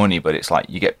about money, but it's like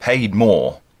you get paid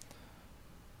more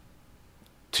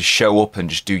to show up and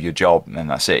just do your job, and then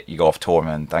that's it. You go off tour,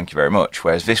 and thank you very much.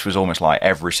 Whereas this was almost like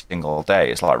every single day.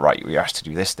 It's like, right, you're asked to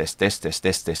do this,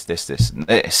 and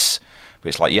this. But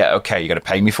it's like, yeah, okay, you're going to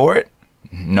pay me for it?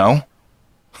 No.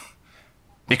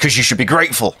 Because you should be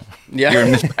grateful. Yeah. You're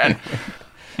in this band.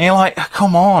 And you're like,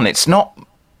 come on, it's not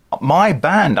my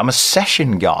band. I'm a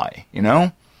session guy, you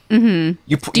know? Mm-hmm.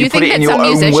 You put it in your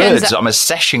own words. I'm a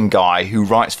session guy who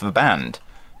writes for the band.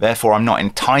 Therefore, I'm not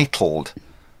entitled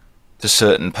to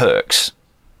certain perks.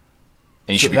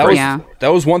 And you should be grateful. That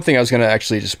was one thing I was going to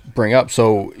actually just bring up.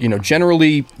 So,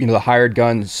 generally, the hired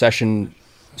gun session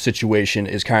situation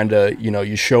is kind of,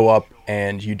 you show up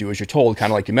and you do as you're told,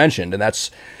 kind of like you mentioned. And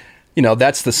that's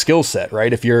the skill set,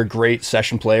 right? If you're a great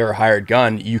session player or hired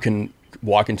gun, you can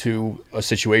walk into a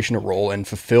situation, a role, and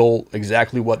fulfill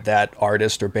exactly what that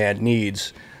artist or band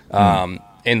needs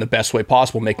in the best way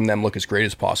possible, making them look as great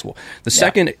as possible. The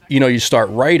second, you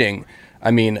start writing, I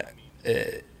mean,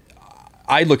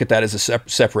 I look at that as a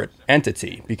separate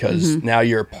entity, because now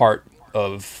you're part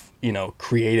of,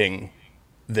 creating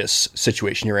this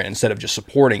situation you're in instead of just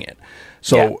supporting it.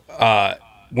 So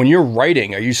when you're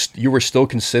writing, you were still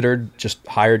considered just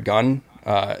hired gun?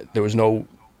 There was no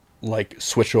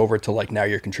switch over to now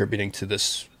you're contributing to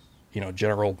this,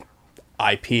 general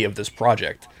IP of this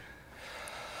project.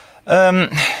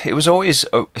 It was always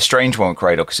a strange one with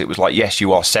Cradle, because it was like, yes,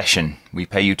 you are session. We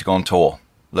pay you to go on tour.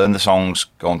 Learn the songs,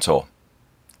 go on tour.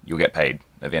 You'll get paid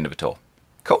at the end of a tour.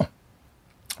 Cool.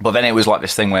 But then it was like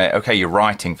this thing where, okay, you're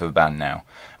writing for the band now.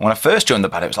 And when I first joined the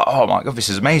band, it was like, oh my God, this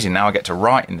is amazing. Now I get to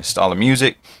write in this style of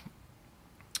music.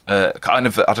 Kind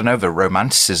of, I don't know, the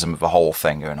romanticism of the whole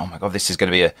thing. Going, oh my God, this is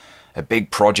going to be a big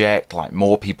project. Like,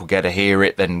 more people get to hear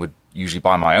it than would usually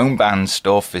buy my own band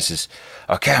stuff. This is,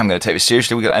 okay, I'm going to take this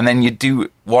seriously. And then you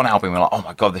do one album, and you're like, oh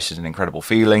my God, this is an incredible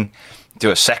feeling.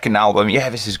 Do a second album, yeah,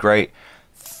 this is great.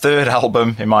 Third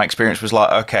album, in my experience, was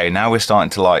like, okay, now I'm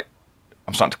starting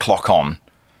to clock on,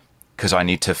 because I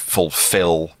need to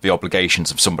fulfill the obligations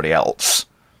of somebody else.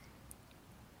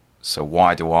 So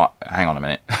why do I... Hang on a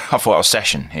minute. I thought I was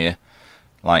session here.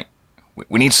 Like,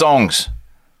 we need songs.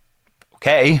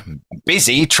 Okay, I'm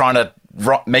busy trying to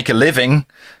make a living,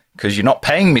 because you're not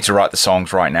paying me to write the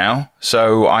songs right now.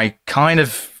 So I kind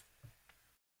of...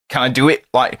 Can I do it?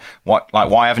 Like,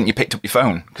 why haven't you picked up your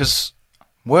phone? Because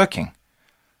I'm working.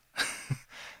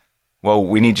 Well,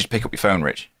 we need you to pick up your phone,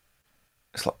 Rich.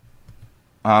 It's like...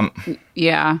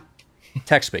 Yeah.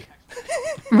 Text me.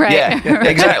 Right. Yeah,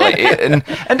 exactly. And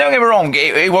don't get me wrong,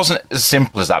 it wasn't as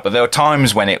simple as that, but there were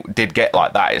times when it did get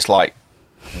like that. It's like,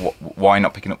 why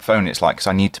not picking up the phone? It's like, because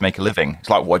I need to make a living. It's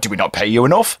like, what, do we not pay you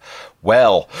enough?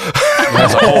 Well,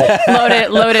 that's a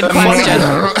whole loaded question.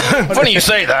 Funny you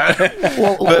say that.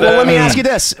 Well, let me ask you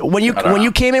this: when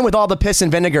you came in with all the piss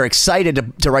and vinegar,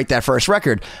 excited to write that first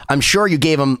record, I'm sure you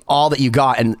gave them all that you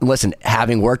got. And listen,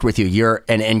 having worked with you, you're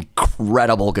an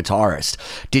incredible guitarist.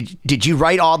 Did you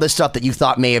write all this stuff that you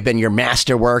thought may have been your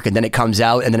masterwork, and then it comes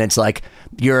out, and then it's like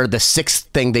you're the sixth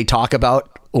thing they talk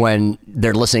about when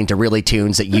they're listening to really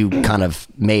tunes that you kind of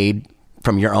made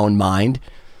from your own mind?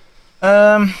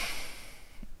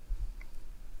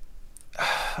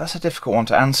 That's a difficult one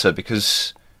to answer,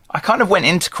 because I kind of went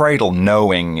into Cradle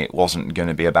knowing it wasn't going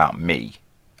to be about me,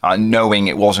 knowing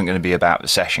it wasn't going to be about the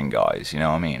session guys. You know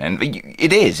what I mean? And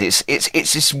it is. It's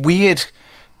this weird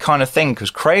kind of thing,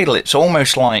 because Cradle, it's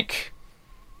almost like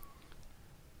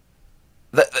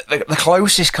the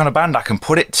closest kind of band I can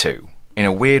put it to, in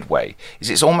a weird way,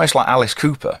 is it's almost like Alice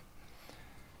Cooper.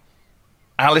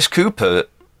 Alice Cooper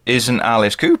isn't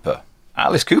Alice Cooper.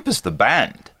 Alice Cooper's the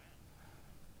band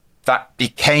that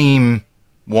became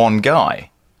one guy.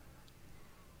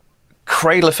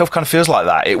 Cradle of Filth kind of feels like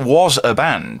that. It was a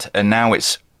band, and now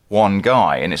it's one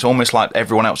guy, and it's almost like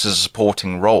everyone else is a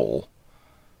supporting role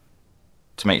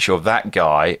to make sure that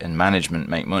guy and management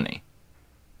make money.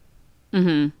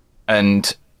 Mm-hmm.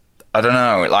 And I don't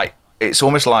know, like, it's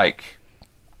almost like,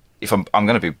 if I'm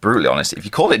going to be brutally honest, if you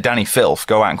call it Danny Filth,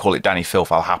 go out and call it Danny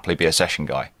Filth, I'll happily be a session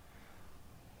guy.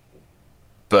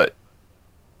 but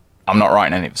I'm not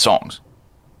writing any of the songs.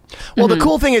 Well, the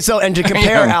cool thing is, though, and to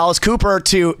compare Alice Cooper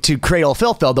to Cradle of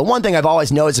Filth, though, the one thing I've always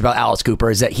noticed about Alice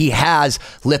Cooper is that he has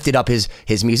lifted up his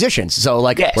musicians. So,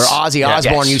 like, where Ozzy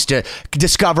Osbourne used to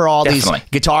discover all these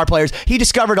guitar players, he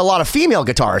discovered a lot of female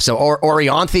guitarists. So,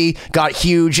 Orianthi got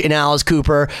huge in Alice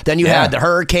Cooper. Then you had the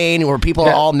Hurricane, where people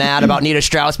are all mad about Nita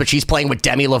Strauss, but she's playing with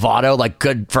Demi Lovato. Like,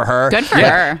 good for her. Good for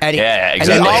her. And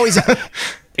exactly. And he always,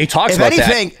 he talks if about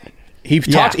anything, that. He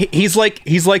talks. He's like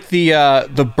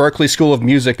the Berkeley School of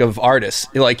Music of artists.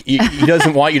 Like he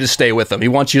doesn't want you to stay with him. He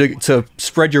wants you to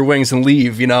spread your wings and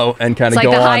leave. You know, and kind of go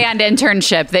on. It's like the high-end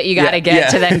internship that you got to get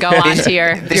to then go on to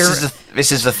your.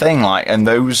 This is the thing. Like, and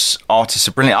those artists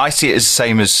are brilliant. I see it as the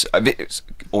same as. It's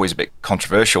always a bit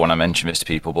controversial when I mention this to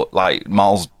people, but like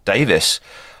Miles Davis,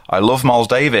 I love Miles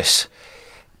Davis.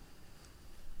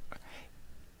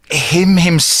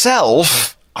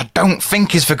 Himself, I don't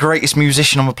think is the greatest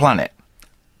musician on the planet.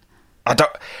 I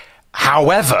don't.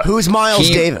 However, who's Miles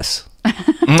Davis?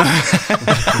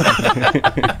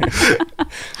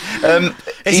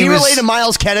 Is he related to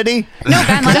Miles Kennedy? No,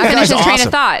 Ben, let him finish his train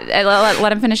of thought.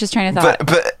 Let him finish his train of thought.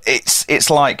 But it's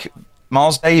like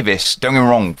Miles Davis. Don't get me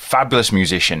wrong, fabulous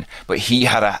musician, but he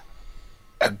had a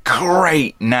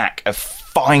great knack of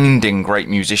finding great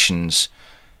musicians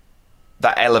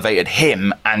that elevated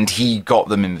him, and he got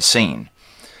them in the scene.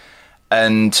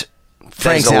 And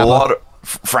Frank Zappa.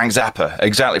 Frank Zappa,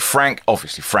 exactly. Frank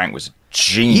was a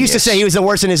genius. He used to say he was the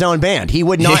worst in his own band. He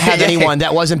would not have anyone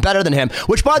that wasn't better than him.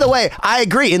 Which, by the way, I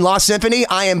agree. In Lost Symphony,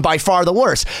 I am by far the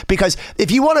worst. Because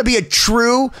if you want to be a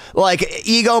true, like,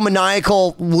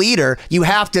 egomaniacal leader, you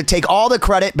have to take all the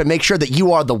credit, but make sure that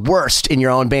you are the worst in your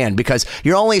own band. Because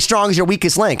you're only as strong as your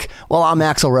weakest link. Well, I'm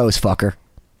Axl Rose, fucker.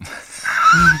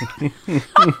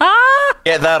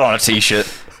 Get that on a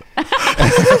t-shirt.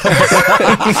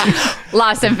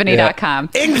 LostSymphony.com.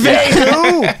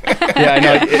 Yeah, I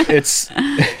know it's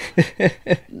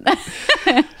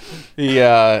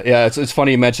it's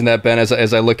funny you mentioned that, Ben,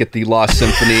 as I look at the Lost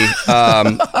Symphony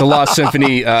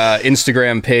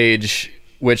Instagram page,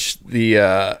 which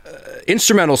the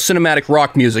instrumental cinematic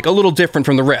rock music, a little different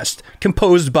from the rest,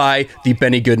 composed by the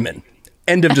Benny Goodman.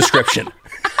 End of description.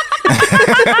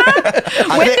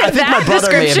 I think my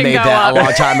brother may have made that a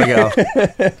long time ago.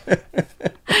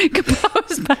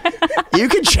 Composed by... You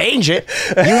can change it.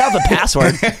 You have the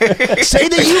password. Say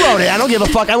that you own it. I don't give a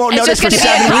fuck. I won't notice for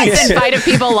 7 weeks. It's just going to be a constant fight of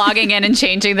people logging in and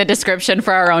changing the description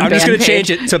for our own I'm band just going to page.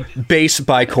 change it to bass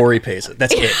by Corey Pays It.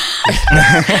 That's it.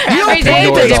 You don't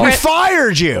play bass. We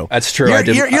fired you. That's true.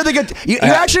 You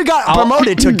actually got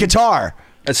promoted to guitar.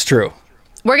 That's true.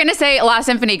 We're going to say Lost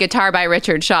Symphony guitar by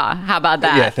Richard Shaw. How about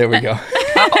that? Yeah, there we go.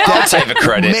 I'll take the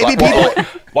credit. Maybe like,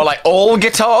 people... like all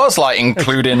guitars, like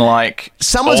inclling like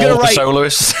someone's all gonna write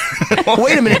soloists.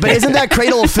 Wait a minute, but isn't that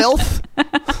Cradle of Filth? But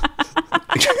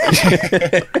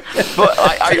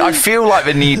I feel like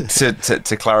the need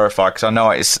to clarify, because I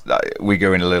know we're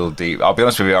going a little deep. I'll be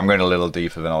honest with you, I'm going a little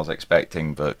deeper than I was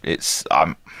expecting, but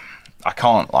I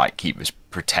can't like keep this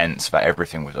pretense that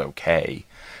everything was okay.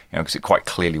 Because it quite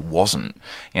clearly wasn't,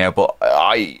 but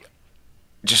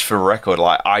just for the record,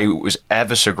 like, I was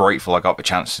ever so grateful I got the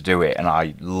chance to do it, and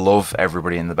I love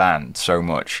everybody in the band so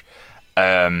much.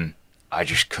 I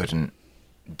just couldn't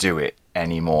do it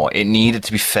anymore. It needed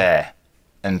to be fair,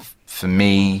 and for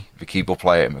me, the keyboard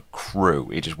player and the crew,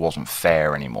 it just wasn't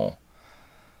fair anymore.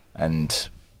 And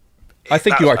I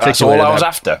think you articulated that's all I was that.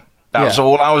 after. That's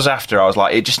all I was after. I was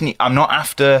like, I'm not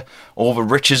after all the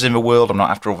riches in the world. I'm not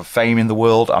after all the fame in the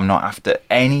world. I'm not after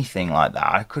anything like that.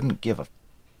 I couldn't give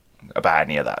about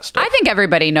any of that stuff. I think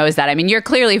everybody knows that. I mean, you're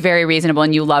clearly very reasonable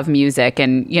and you love music,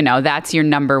 and, that's your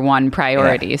number one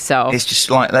priority. Yeah. So it's just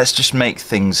like, let's just make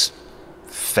things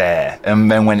fair. And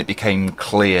then when it became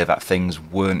clear that things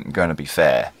weren't going to be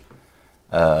fair,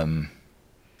 I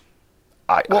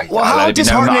how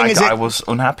disheartening is it? I was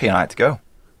unhappy and I had to go.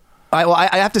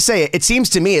 I have to say, it seems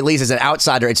to me, at least as an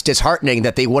outsider, it's disheartening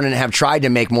that they wouldn't have tried to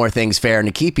make more things fair and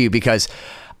to keep you, because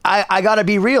I got to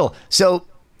be real. So,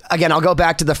 again, I'll go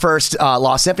back to the first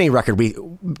Lost Symphony record.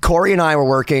 Corey and I were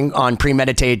working on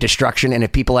Premeditated Destruction, and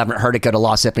if people haven't heard it, go to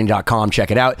LostSymphony.com,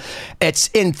 check it out. It's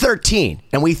in 13,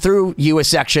 and we threw you a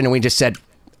section, and we just said,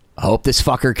 I hope this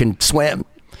fucker can swim.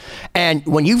 And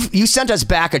when you sent us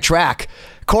back a track,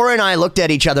 Corey and I looked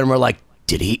at each other and we're like,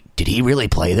 Did he really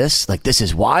play this? Like, this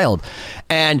is wild.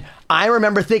 And I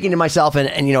remember thinking to myself, and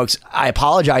I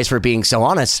apologize for being so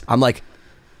honest. I'm like,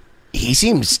 he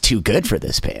seems too good for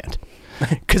this band.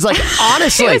 Because, like,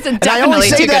 honestly, I only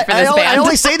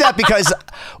say that because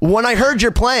when I heard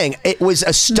your playing, it was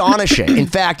astonishing. In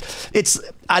fact,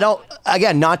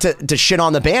 not to shit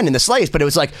on the band in the slightest, but it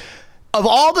was like, of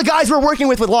all the guys we're working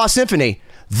with Lost Symphony,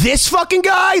 this fucking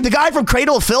guy, the guy from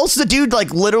Cradle of Filth, the dude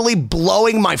like literally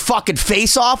blowing my fucking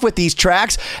face off with these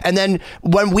tracks. And then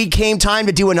when we came time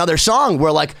to do another song,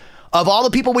 we're like, of all the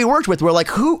people we worked with, we're like,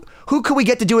 who could we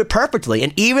get to do it perfectly?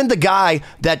 And even the guy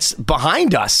that's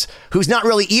behind us, who's not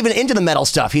really even into the metal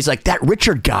stuff, he's like, that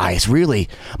Richard guy is really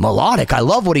melodic. I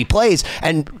love what he plays.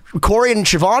 And Corey and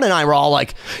Siobhan and I were all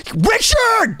like,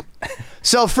 Richard!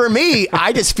 So for me,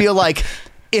 I just feel like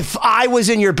if I was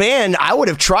in your band, I would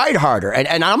have tried harder.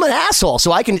 And I'm an asshole,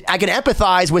 so I can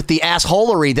empathize with the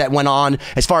assholery that went on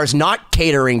as far as not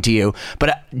catering to you.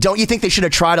 But don't you think they should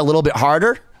have tried a little bit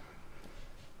harder?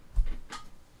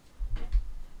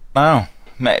 No,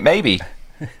 maybe.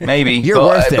 You're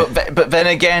worth it. But then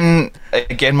again,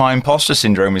 my imposter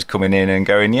syndrome is coming in and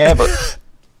going, yeah, but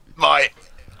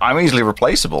I'm easily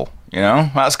replaceable. You know,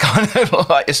 that's kind of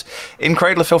like in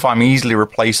Cradle of Filth. I'm easily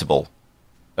replaceable,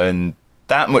 and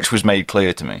that much was made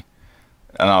clear to me.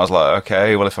 And I was like,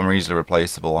 okay, well, if I'm easily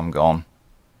replaceable, I'm gone.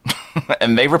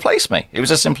 And they replaced me. It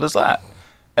was as simple as that.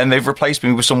 And they've replaced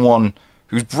me with someone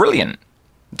who's brilliant.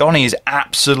 Donnie is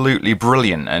absolutely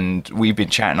brilliant, and we've been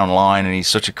chatting online, and he's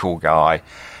such a cool guy.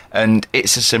 And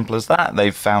it's as simple as that.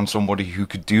 They've found somebody who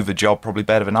could do the job probably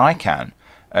better than I can.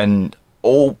 And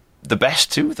all the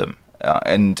best to them.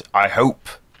 And I hope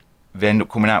they end up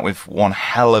coming out with one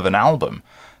hell of an album.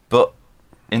 But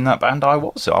in that band, I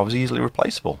was easily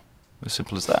replaceable. As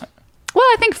simple as that. Well,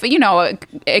 I think,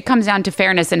 it comes down to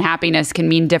fairness, and happiness can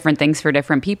mean different things for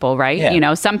different people, right?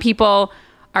 Yeah. Some people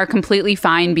are completely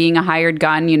fine being a hired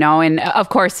gun, and of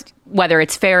course, whether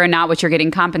it's fair or not, what you're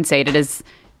getting compensated is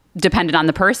dependent on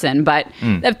the person. But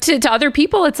to other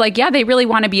people, it's like, yeah, they really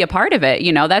want to be a part of it.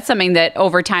 That's something that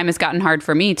over time has gotten hard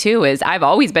for me too, is I've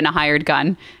always been a hired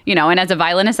gun, and as a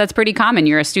violinist, that's pretty common.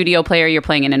 You're a studio player, you're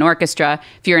playing in an orchestra.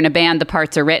 If you're in a band, the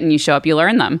parts are written, you show up, you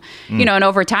learn them, and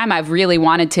over time I've really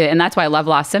wanted to, and that's why I love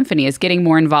Lost Symphony, is getting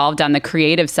more involved on the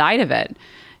creative side of it.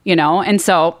 And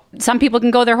so some people can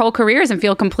go their whole careers and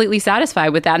feel completely satisfied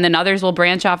with that. And then others will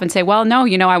branch off and say, well, no,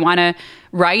 I want to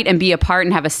write and be a part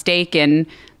and have a stake in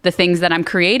the things that I'm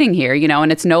creating here,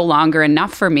 and it's no longer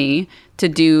enough for me to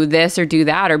do this or do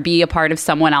that or be a part of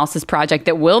someone else's project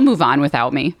that will move on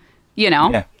without me,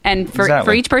 Yeah, and for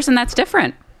exactly. each person, that's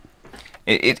different.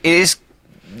 It is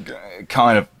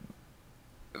kind of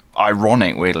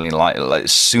ironic, weirdly, like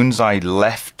as soon as I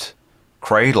left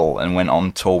Cradle and went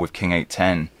on tour with King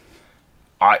 810,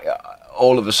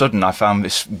 all of a sudden I found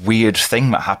this weird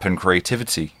thing that happened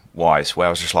creativity wise, where I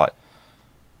was just like,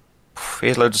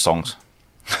 here's loads of songs.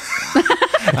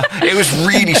 It was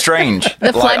really strange.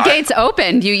 The floodgates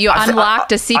opened. You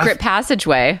unlocked a secret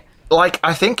passageway.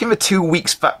 I think in the 2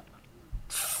 weeks that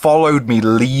followed me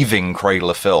leaving Cradle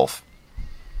of Filth,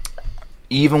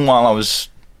 even while I was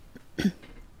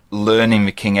learning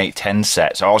the King 810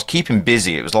 set, so I was keeping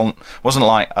busy. It wasn't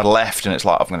like I left and it's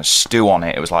like I'm going to stew on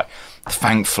it. It was like,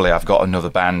 thankfully I've got another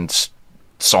band's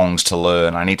songs to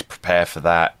learn. I need to prepare for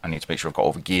that. I need to make sure I've got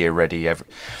all the gear ready.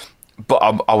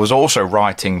 But I was also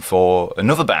writing for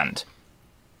another band,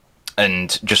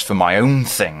 and just for my own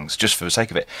things, just for the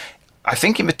sake of it. I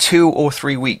think in the 2 or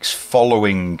 3 weeks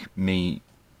following me,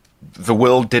 the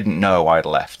world didn't know I'd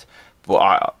left, but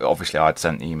I'd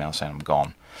sent the email saying I'm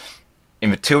gone.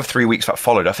 In the 2 or 3 weeks that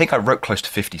followed, I think I wrote close to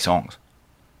 50 songs.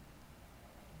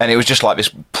 And it was just like this,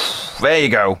 there you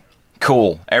go,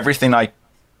 cool. Everything I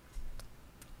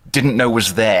didn't know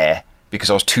was there because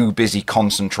I was too busy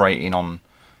concentrating on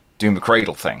doing the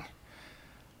Cradle thing.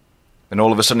 And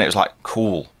all of a sudden it was like,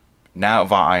 cool. Now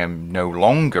that I am no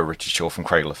longer Richard Shaw from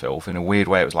Cradle of Filth, in a weird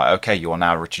way it was like, okay, you are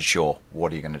now Richard Shaw.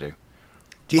 What are you going to do?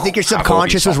 Do you think your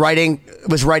subconscious was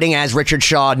writing as Richard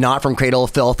Shaw, not from Cradle of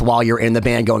Filth, while you're in the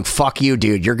band going, fuck you,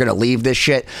 dude, you're going to leave this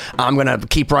shit. I'm going to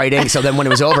keep writing. So then when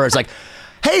it was over, it's like,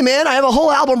 hey, man, I have a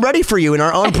whole album ready for you in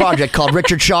our own project called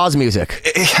Richard Shaw's Music.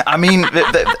 I mean,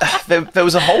 there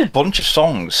was a whole bunch of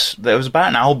songs. There was about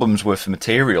an album's worth of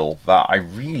material that I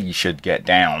really should get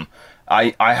down.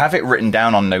 I have it written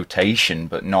down on notation,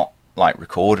 but not like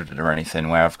recorded or anything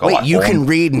where I've got... Wait, like, you can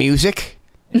read music?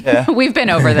 Yeah. We've been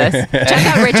over this. Check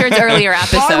out Richard's earlier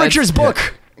episodes. Buy Richard's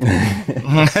book.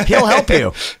 He'll help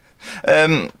you.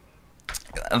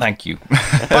 Thank you.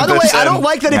 By the way, I don't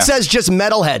like that it says just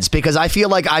metalheads, because I feel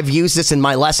like I've used this in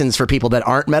my lessons for people that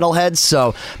aren't metalheads.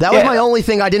 So that was my only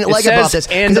thing I didn't like about this.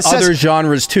 And other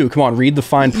genres too. Come on, read the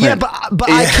fine print. Yeah, but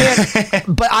I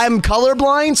can't. But I'm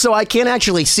colorblind, so I can't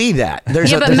actually see that. But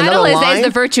metal is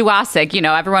the virtuosic.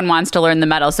 Everyone wants to learn the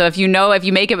metal. So if you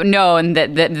make it known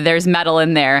that there's metal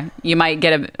in there, you might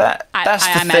get a. That's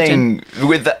the thing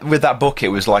with that book. It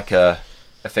was like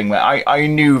a thing where I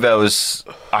knew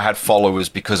I had followers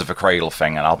because of a Cradle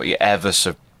thing, and I'll be ever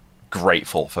so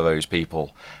grateful for those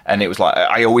people. And it was like,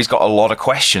 I always got a lot of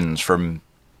questions from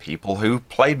people who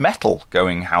played metal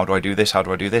going, how do I do this? How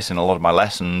do I do this? In a lot of my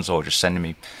lessons, or just sending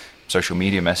me social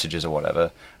media messages or whatever.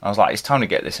 And I was like, it's time to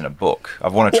get this in a book.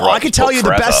 I've wanted to write I could tell you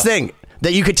forever. the best thing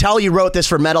that you could tell you wrote this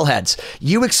for metalheads.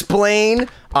 You explain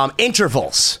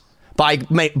intervals by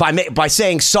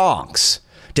saying songs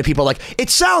to people, like, it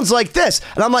sounds like this.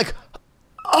 And I'm like,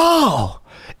 oh,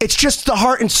 it's just the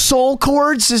heart and soul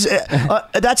chords.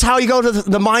 That's how you go to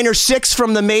the minor 6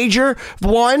 from the major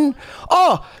 1.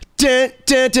 Oh, dun,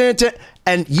 dun, dun, dun.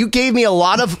 And you gave me a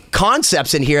lot of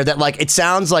concepts in here that, like, it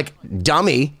sounds like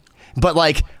dummy, but,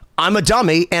 like, I'm a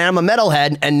dummy and I'm a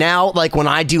metalhead, and now, like, when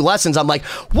I do lessons, I'm like,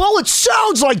 well, it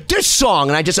sounds like this song,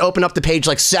 and I just open up the page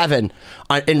like 7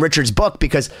 in Richard's book,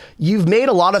 because you've made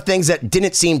a lot of things that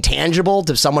didn't seem tangible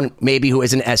to someone maybe who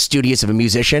isn't as studious of a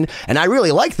musician, and I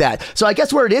really like that. So I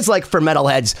guess where it is, like, for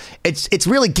metalheads, it's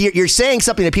really you're saying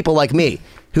something to people like me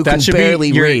who That can should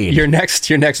barely be read. your next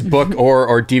book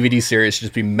or DVD series should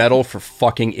just be Metal for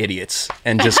Fucking Idiots,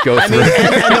 and just go through.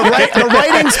 And the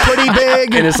writing's pretty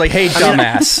big. And it's like, hey,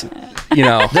 dumbass,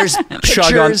 there's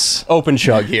chug on, pictures. open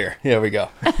chug here. Here we go.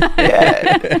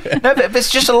 Yeah. No, but there's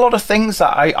just a lot of things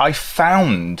that I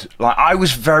found. Like, I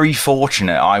was very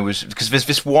fortunate. Because there's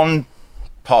this one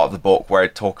part of the book where I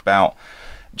talk about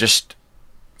just,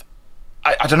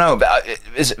 I don't know,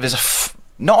 there's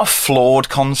not a flawed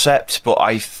concept, but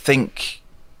I think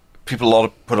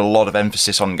people put a lot of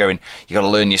emphasis on going, you got to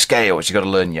learn your scales, you got to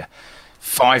learn your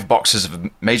 5 boxes of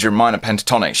major and minor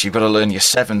pentatonics, you've got to learn your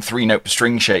 7 3-note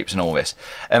string shapes and all this.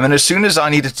 And then as soon as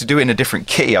I needed to do it in a different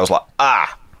key, I was like,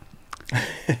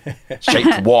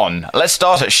 shape 1. Let's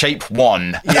start at shape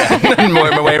 1. Yeah. And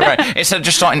work my way around. Instead of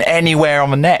just starting anywhere on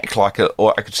the neck,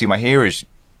 or I could see my hearers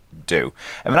do.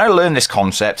 And then I learned this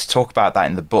concept, talk about that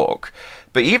in the book.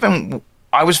 But even,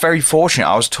 I was very fortunate.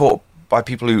 I was taught by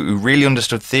people who really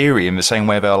understood theory in the same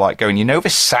way. They were like going,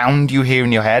 this sound you hear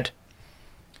in your head?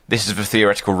 This is the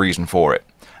theoretical reason for it.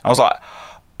 I was like,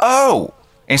 oh,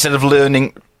 instead of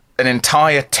learning an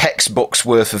entire textbook's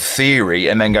worth of theory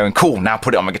and then going, cool, now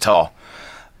put it on my guitar.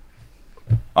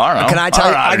 I don't know. Can I tell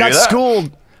you, I got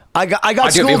schooled. I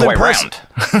got schooled in person.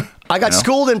 I got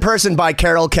schooled in person by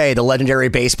Carol Kay, the legendary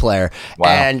bass player. Wow.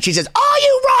 And she says, all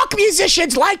you rock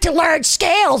musicians like to learn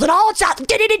scales and all it's not.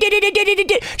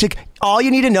 She's like, all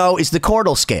you need to know is the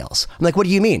chordal scales. I'm like, what do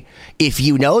you mean? If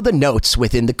you know the notes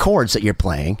within the chords that you're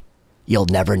playing, you'll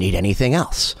never need anything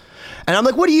else. And I'm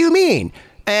like, what do you mean?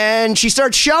 And she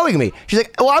starts showing me. She's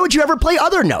like, why would you ever play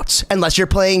other notes unless you're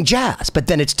playing jazz? But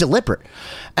then it's deliberate.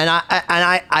 And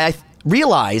I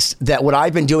realized that what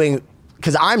I've been doing,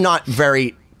 because I'm not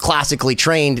very classically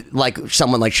trained like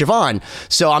someone like Siobhan,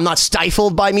 so I'm not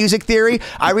stifled by music theory.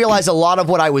 I realized a lot of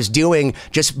what I was doing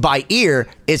just by ear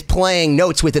is playing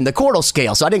notes within the chordal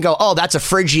scale. So I didn't go, oh, that's a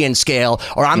Phrygian scale,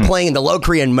 or I'm playing in the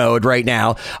Locrian mode right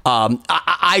now.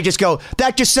 I just go,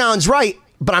 that just sounds right.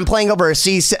 But I'm playing over a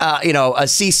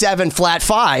C7 flat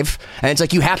 5, and it's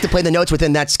like you have to play the notes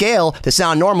within that scale to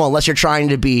sound normal, unless you're trying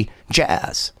to be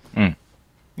jazz.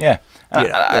 Yeah,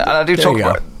 and I do talk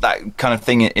about that kind of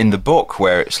thing in the book,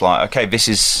 where it's like, okay, this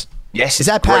is Is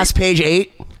that past page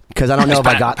 8? Because I don't know if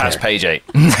I got past there. page 8.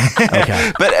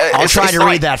 Okay, but I'll try to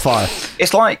read that far.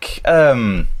 It's like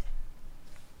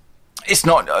it's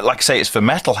not like I say it's for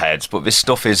metalheads, but this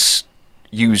stuff is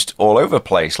used all over the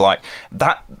place. Like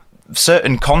that.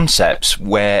 Certain concepts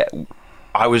where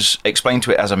I was explained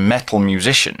to it as a metal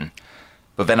musician,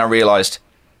 but then I realized,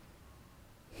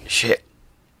 shit,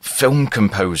 film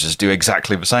composers do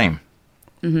exactly the same.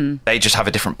 Mm-hmm. They just have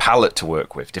a different palette to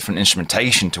work with, different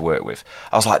instrumentation to work with.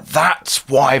 I was like, that's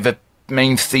why the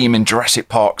main theme in Jurassic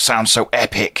Park sounds so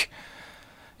epic,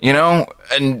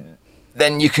 and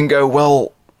then you can go,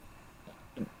 well,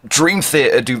 Dream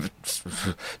Theater do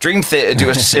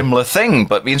a similar thing,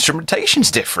 but the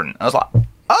instrumentation's different. I was like,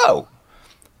 oh.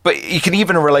 But you can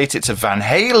even relate it to Van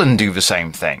Halen do the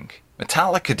same thing.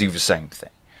 Metallica do the same thing.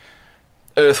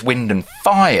 Earth, Wind and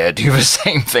Fire do the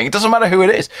same thing. It doesn't matter who it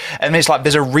is. And it's like,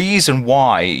 there's a reason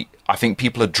why I think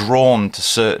people are drawn to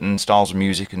certain styles of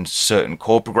music and certain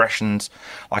chord progressions.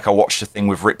 Like I watched a thing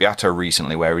with Rick Beato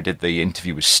recently where he did the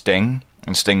interview with Sting,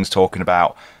 and Sting's talking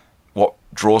about what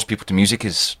draws people to music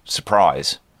is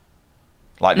surprise.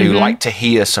 Like they like to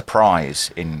hear surprise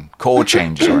in chord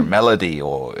changes or in melody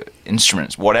or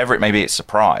instruments, whatever it may be, it's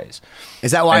surprise.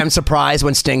 Is that why I'm surprised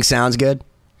when Sting sounds good?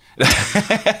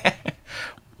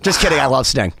 Just kidding. I love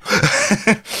Sting.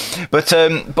 But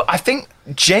I think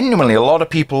genuinely a lot of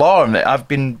people are, and I've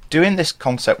been doing this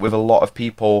concept with a lot of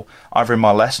people, either in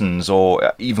my lessons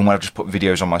or even when I've just put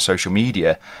videos on my social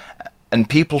media, and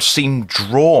people seem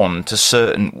drawn to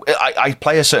certain... I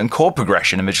play a certain chord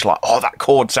progression and they're just like, oh, that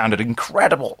chord sounded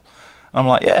incredible. I'm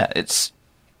like, yeah, it's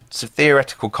a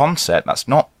theoretical concept. That's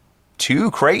not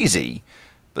too crazy,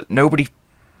 but nobody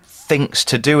thinks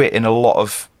to do it in a lot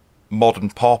of modern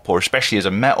pop, or especially as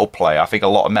a metal player. I think a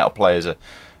lot of metal players are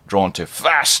drawn to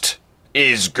fast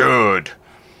is good,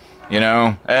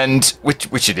 and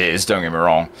which it is, don't get me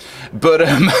wrong, but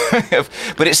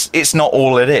but it's not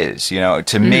all it is,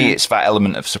 to me it's that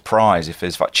element of surprise, if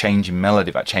there's that change in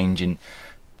melody, that change in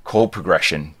chord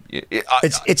progression.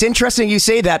 It's interesting you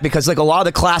say that, because like a lot of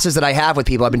the classes that I have with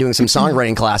people, I've been doing some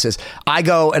songwriting classes, I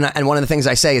go and one of the things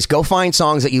I say is go find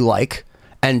songs that you like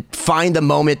and find the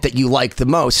moment that you like the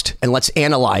most, and let's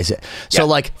analyze it. So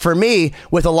like for me,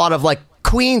 with a lot of like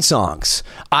Queen songs,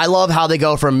 I love how they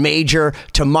go from major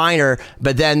to minor,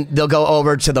 but then they'll go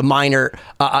over to the minor,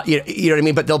 you know what I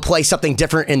mean? But they'll play something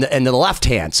different in the left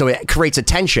hand, so it creates a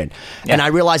tension. Yeah. And I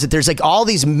realize that there's like all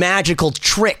these magical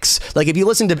tricks. Like if you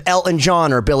listen to Elton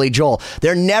John or Billy Joel,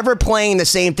 they're never playing the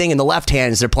same thing in the left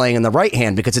hand as they're playing in the right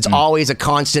hand, because it's always a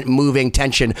constant moving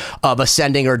tension of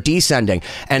ascending or descending.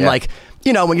 And like,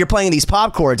 when you're playing these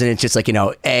pop chords and it's just like,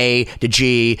 A to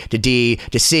G to D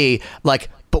to C,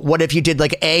 like, but what if you did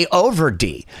like A over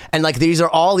D? And like, these are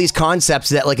all these concepts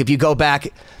that like, if you go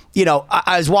back,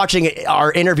 I was watching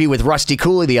our interview with Rusty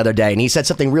Cooley the other day, and he said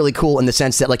something really cool in the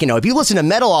sense that like, if you listen to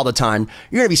metal all the time,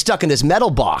 you're going to be stuck in this metal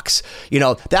box.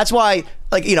 That's why,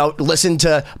 like, listen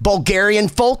to Bulgarian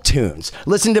folk tunes,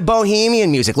 listen to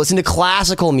bohemian music, listen to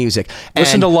classical music.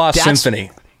 Listen to Lost Symphony.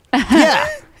 Yeah.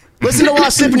 Listen to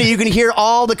Lost Symphony. You can hear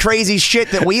all the crazy shit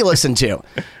that we listen to.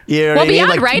 Well,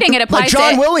 beyond like, writing, it applies like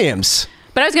John to Williams.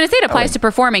 But I was going to say it applies to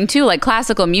performing too, like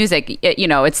classical music.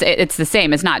 It's the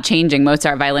same. It's not changing.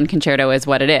 Mozart Violin Concerto is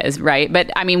what it is, right?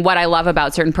 But I mean, what I love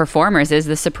about certain performers is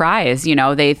the surprise.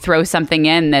 They throw something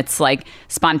in that's like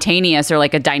spontaneous, or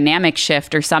like a dynamic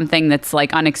shift, or something that's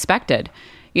like unexpected.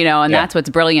 And that's what's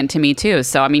brilliant to me too.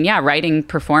 So I mean, writing,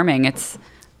 perforing,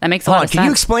 that makes a lot of sense. Can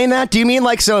you explain that? Do you mean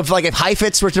like, so if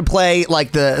Heifetz were to play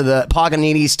like the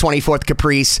Paganini's 24th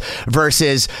Caprice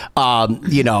versus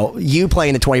you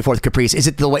playing the 24th Caprice, is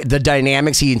it the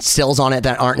dynamics he instills on it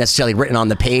that aren't necessarily written on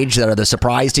the page that are the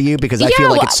surprise to you? Because I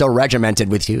feel like it's so regimented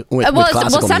with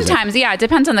classical sometimes music. It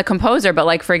depends on the composer, but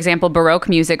like for example, Baroque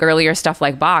music, earlier stuff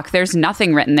like Bach, there's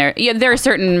nothing written there. There are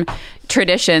certain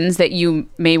traditions that you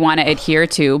may want to adhere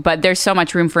to, but there's so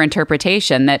much room for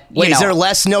interpretation that is there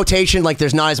less notation? Like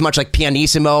there's not as much like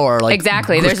pianissimo or like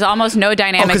exactly. There's almost no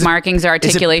dynamic markings or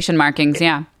articulation markings.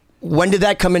 Yeah. When did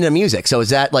that come into music? So is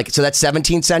that like, so that's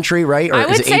 17th century, right? Or I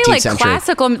would is it say 18th like century?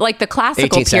 classical, like the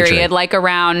classical period, like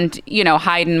around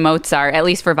Haydn, Mozart, at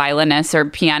least for violinists or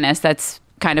pianists. That's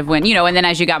kind of when, and then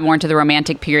as you got more into the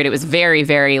Romantic period, it was very,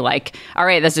 very like, all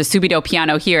right, there's a subito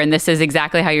piano here, and this is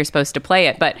exactly how you're supposed to play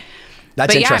it.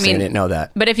 That's interesting. I didn't know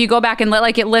that. But if you go back and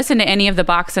listen to any of the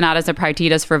Bach sonatas or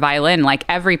partitas for violin, like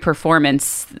every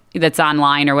performance that's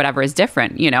online or whatever is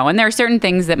different, and there are certain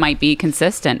things that might be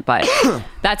consistent, but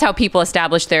that's how people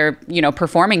establish their,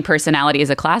 performing personality as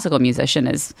a classical musician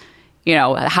is,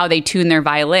 how they tune their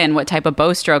violin, what type of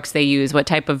bow strokes they use, what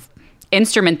type of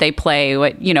instrument they play,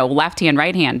 what, left hand,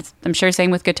 right hand. I'm sure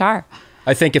same with guitar.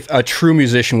 I think if a true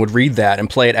musician would read that and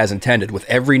play it as intended, with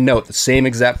every note the same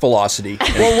exact velocity.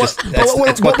 What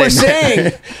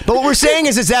we're saying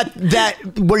is that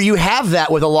where you have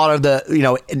that with a lot of the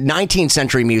 19th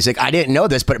century music. I didn't know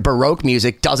this, but Baroque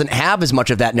music doesn't have as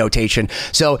much of that notation.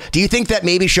 So, do you think that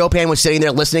maybe Chopin was sitting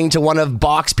there listening to one of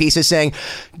Bach's pieces, saying,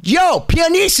 "Yo,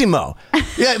 pianissimo,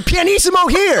 pianissimo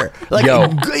here"? Like, yo,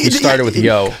 he started with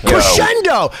yo.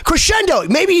 Crescendo.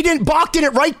 Maybe Bach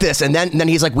didn't write this, and then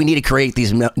he's like, "We need to create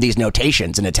these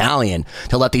notations in Italian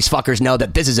to let these fuckers know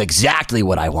that this is exactly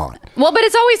what I want." Well, but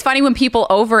it's always funny when people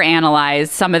overanalyze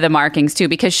some of the markings too,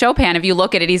 because Chopin, if you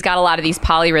look at it, he's got a lot of these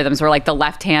polyrhythms where like the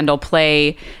left hand will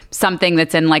play something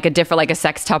that's in like a different, like a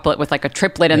sextuplet with like a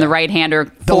triplet in the right hand, or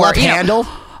the left handle.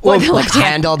 Well, like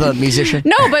Handel, the musician.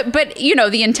 No, but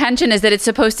the intention is that it's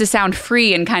supposed to sound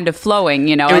free and kind of flowing,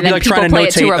 It would and be then like people trying to play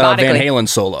it too notate robotically. Van Halen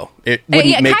solo. It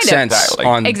wouldn't make sense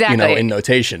on in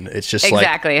notation. It's just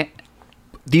like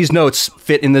these notes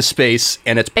fit in this space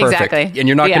and it's perfect. Exactly. And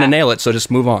you're not going to nail it, so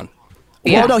just move on.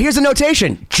 Well, no, here's a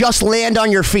notation. Just land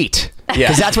on your feet.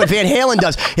 Because that's what Van Halen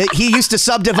does. He used to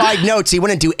subdivide notes. He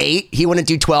wouldn't do 8. He wouldn't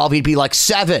do 12. He'd be like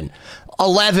 7.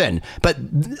 11. But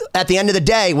at the end of the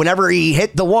day, whenever he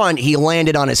hit the one, he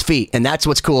landed on his feet. And that's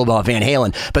what's cool about Van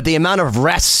Halen. But the amount of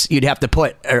rests you'd have to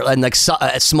put and like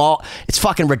small, it's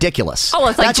fucking ridiculous. Oh, well,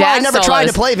 it's like that's why I jazz never tried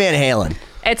to solos. play Van Halen.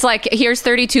 It's like, here's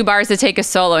 32 bars to take a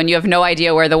solo, and you have no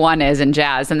idea where the one is in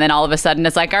jazz. And then all of a sudden,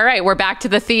 it's like, all right, we're back to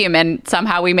the theme, and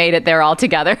somehow we made it there all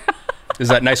together. There's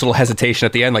that nice little hesitation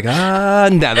at the end, like, no,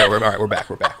 we're all right, we're back.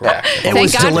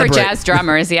 Thank God for jazz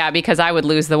drummers, yeah, because I would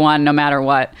lose the one no matter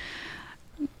what.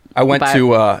 I went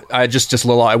to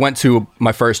I went to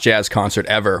my first jazz concert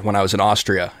ever when I was in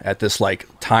Austria at this like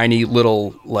tiny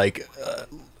little like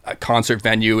concert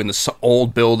venue in this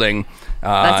old building.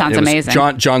 That sounds amazing.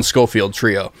 John Scofield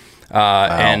Trio,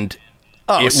 and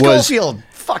it Scofield,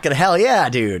 fucking hell yeah,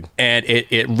 dude! And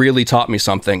it really taught me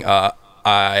something.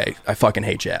 I fucking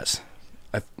hate jazz.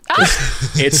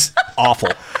 It's awful.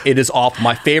 It is awful.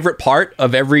 My favorite part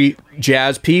of every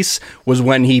jazz piece was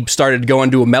when he started going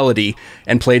to a melody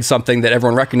and played something that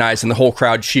everyone recognized and the whole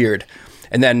crowd cheered.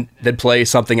 And then they'd play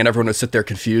something and everyone would sit there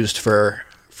confused for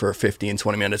 15,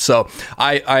 20 minutes. So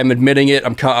I'm admitting it.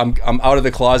 I'm out of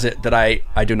the closet that I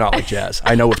do not like jazz.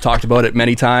 I know we've talked about it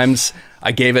many times.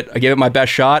 I gave it my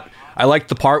best shot. I liked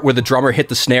the part where the drummer hit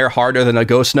the snare harder than a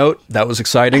ghost note. That was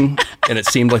exciting, and it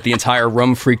seemed like the entire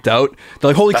room freaked out. They're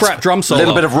like, "Holy crap, drum solo!" A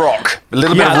little bit of rock. A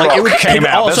little bit of rock came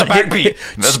out. There's a backbeat.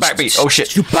 There's a backbeat. Oh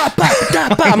shit!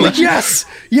 I'm like, yes.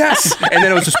 And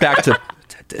then it was just back to.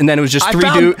 And then it was just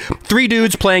three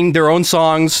dudes playing their own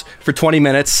songs for 20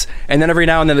 minutes, and then every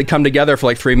now and then they'd come together for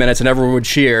like 3 minutes, and everyone would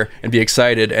cheer and be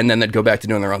excited, and then they'd go back to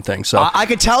doing their own thing. So I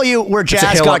could tell you where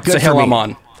jazz got good for me. I'm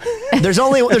on. There's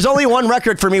only one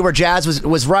record for me where jazz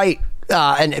was right.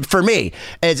 And for me,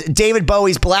 it's David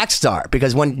Bowie's Black Star,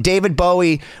 because when David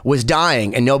Bowie was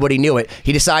dying and nobody knew it,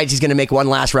 he decides he's going to make one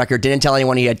last record, didn't tell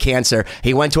anyone he had cancer.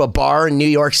 He went to a bar in New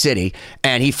York City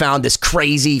and he found this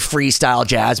crazy freestyle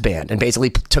jazz band and basically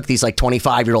took these like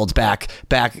 25-year-olds back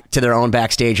to their own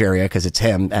backstage area, because it's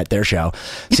him at their show,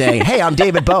 saying, "Hey, I'm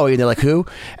David Bowie." And they're like, "Who?"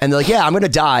 And they're like, "Yeah, I'm going to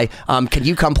die. Can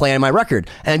you come play on my record?"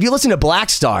 And if you listen to Black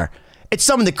Star, it's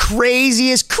some of the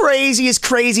crazy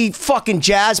fucking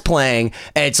jazz playing,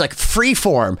 and it's like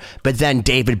freeform, but then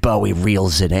David Bowie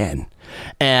reels it in.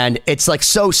 And it's like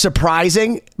so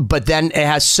surprising, but then it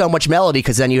has so much melody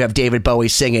because then you have David Bowie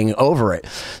singing over it.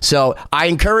 So I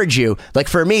encourage you, like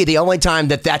for me, the only time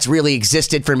that's really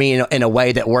existed for me in a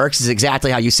way that works is exactly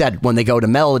how you said, when they go to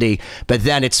melody, but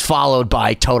then it's followed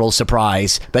by total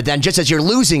surprise. But then just as you're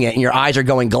losing it and your eyes are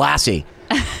going glassy,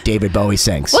 David Bowie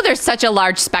sings. Well, there's such a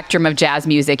large spectrum of jazz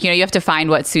music. You know, you have to find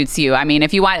what suits you. I mean,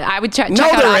 if you want, I would check out.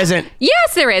 No, there isn't.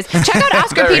 Yes, there is. Check out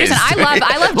Oscar Peterson.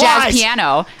 I love jazz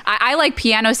piano. I like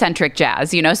piano-centric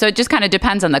jazz, you know, so it just kind of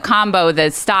depends on the combo,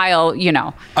 the style, you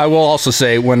know. I will also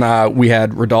say, when we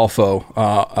had Rodolfo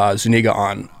Zuniga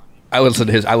on, I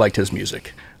listened to I liked his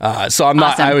music. So I'm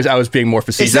not, Awesome. I was being more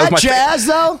facetious. Is that jazz,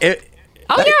 though? Yeah,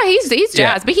 he's jazz,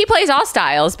 Yeah. but he plays all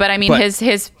styles. But I mean,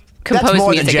 his composed that's more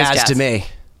music than jazz is jazz to me.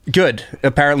 Good.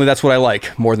 Apparently, that's what I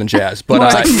like more than jazz. But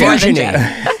It's like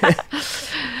fudging.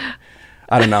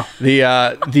 I don't know.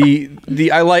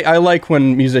 I like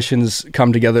when musicians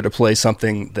come together to play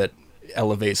something that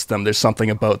elevates them. There's something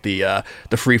about the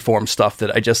freeform stuff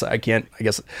that I can't. I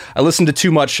guess I listened to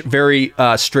too much very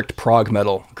strict prog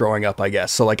metal growing up, I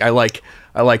guess. So like I like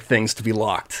things to be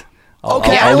locked. I'll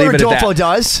leave it at Rodolfo that.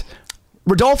 does.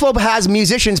 Rodolfo has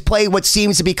musicians play what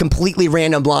seems to be completely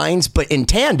random lines, but in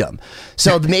tandem.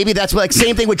 So maybe that's like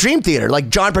same thing with Dream Theater. Like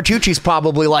John Petrucci's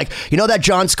probably like, you know that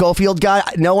John Scofield guy?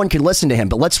 No one can listen to him,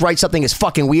 but let's write something as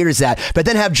fucking weird as that. But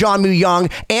then have John Moo Young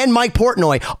and Mike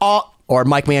Portnoy, or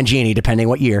Mike Mangini, depending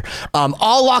what year,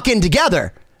 all lock in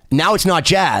together. Now it's not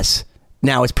jazz.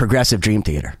 Now it's progressive Dream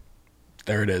Theater.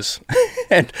 There it is.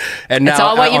 and now, It's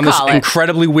all what you on this call it.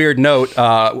 incredibly weird note,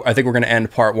 I think we're going to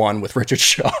end part 1 with Richard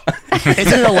Shaw. Is it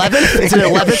an 11th? Is it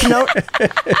an 11th note?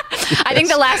 I think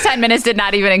the last 10 minutes did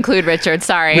not even include Richard.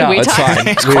 Sorry. No, it's fine.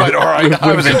 It's quite all right.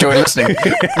 I was enjoying listening.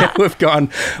 We've gone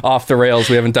off the rails.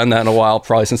 We haven't done that in a while,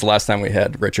 probably since the last time we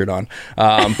had Richard on.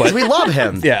 But We love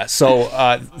him. yeah, so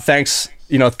thanks,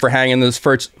 for hanging this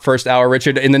first hour,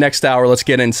 Richard. In the next hour, let's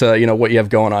get into, what you have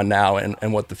going on now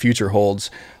and what the future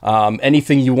holds.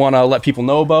 Anything you want to let people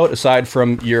know about, aside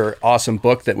from your awesome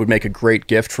book that would make a great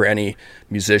gift for any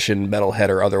musician, metalhead,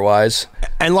 or otherwise?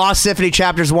 And Lost Symphony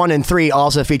chapters 1 and 3,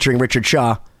 also featuring Richard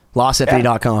Shaw.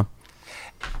 LostSymphony.com.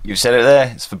 You said it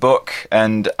there. It's the book,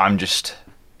 and I'm just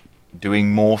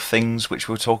doing more things, which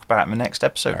we'll talk about in the next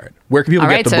episode. All right. Where can people All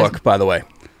get right, the so- book, by the way?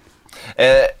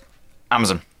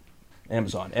 Amazon.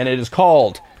 And it is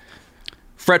called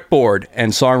Fretboard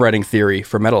and Songwriting Theory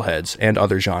for Metalheads and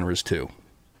Other Genres Too.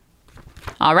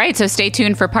 All right, so stay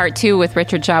tuned for part 2 with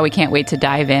Richard Shaw. We can't wait to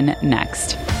dive in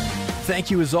next. Thank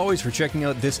you, as always, for checking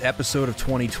out this episode of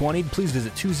 2020. Please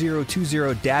visit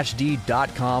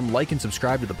 2020-d.com. Like and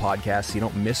subscribe to the podcast so you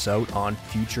don't miss out on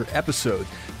future episodes.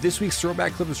 This week's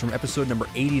throwback clip is from episode number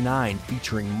 89,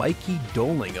 featuring Mikey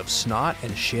Doling of Snot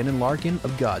and Shannon Larkin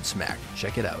of Godsmack.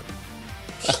 Check it out.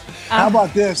 How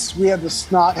about this? We had the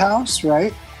Snot house,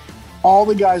 right? All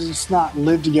the guys in Snot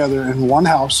lived together in one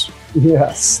house.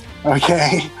 Yes.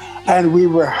 Okay. And we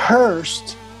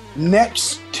rehearsed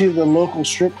next to the local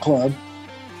strip club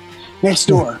next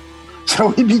door. So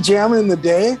we'd be jamming in the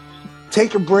day,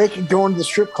 take a break and go into the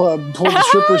strip club and pull the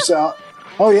strippers out.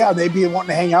 Oh yeah, they'd be wanting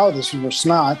to hang out with us because we're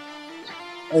Snot.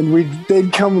 And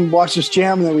they'd come and watch us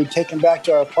jam, and then we'd take them back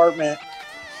to our apartment,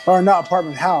 or not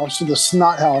apartment house, to the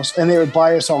Snot house, and they would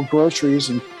buy us all groceries,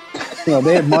 and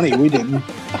they had money, we didn't.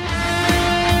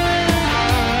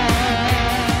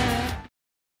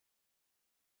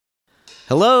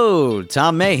 Hello,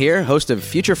 Tom May here, host of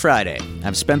Future Friday.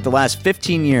 I've spent the last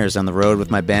 15 years on the road with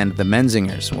my band, The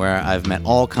Menzingers, where I've met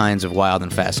all kinds of wild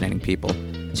and fascinating people.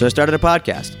 So I started a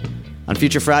podcast. On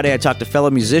Future Friday, I talk to fellow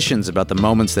musicians about the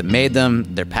moments that made them,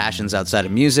 their passions outside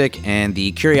of music, and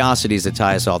the curiosities that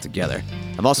tie us all together.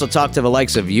 I've also talked to the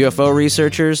likes of UFO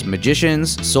researchers,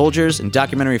 magicians, soldiers, and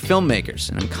documentary filmmakers,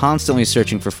 and I'm constantly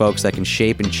searching for folks that can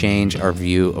shape and change our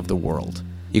view of the world.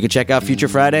 You can check out Future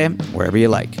Friday wherever you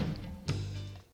like.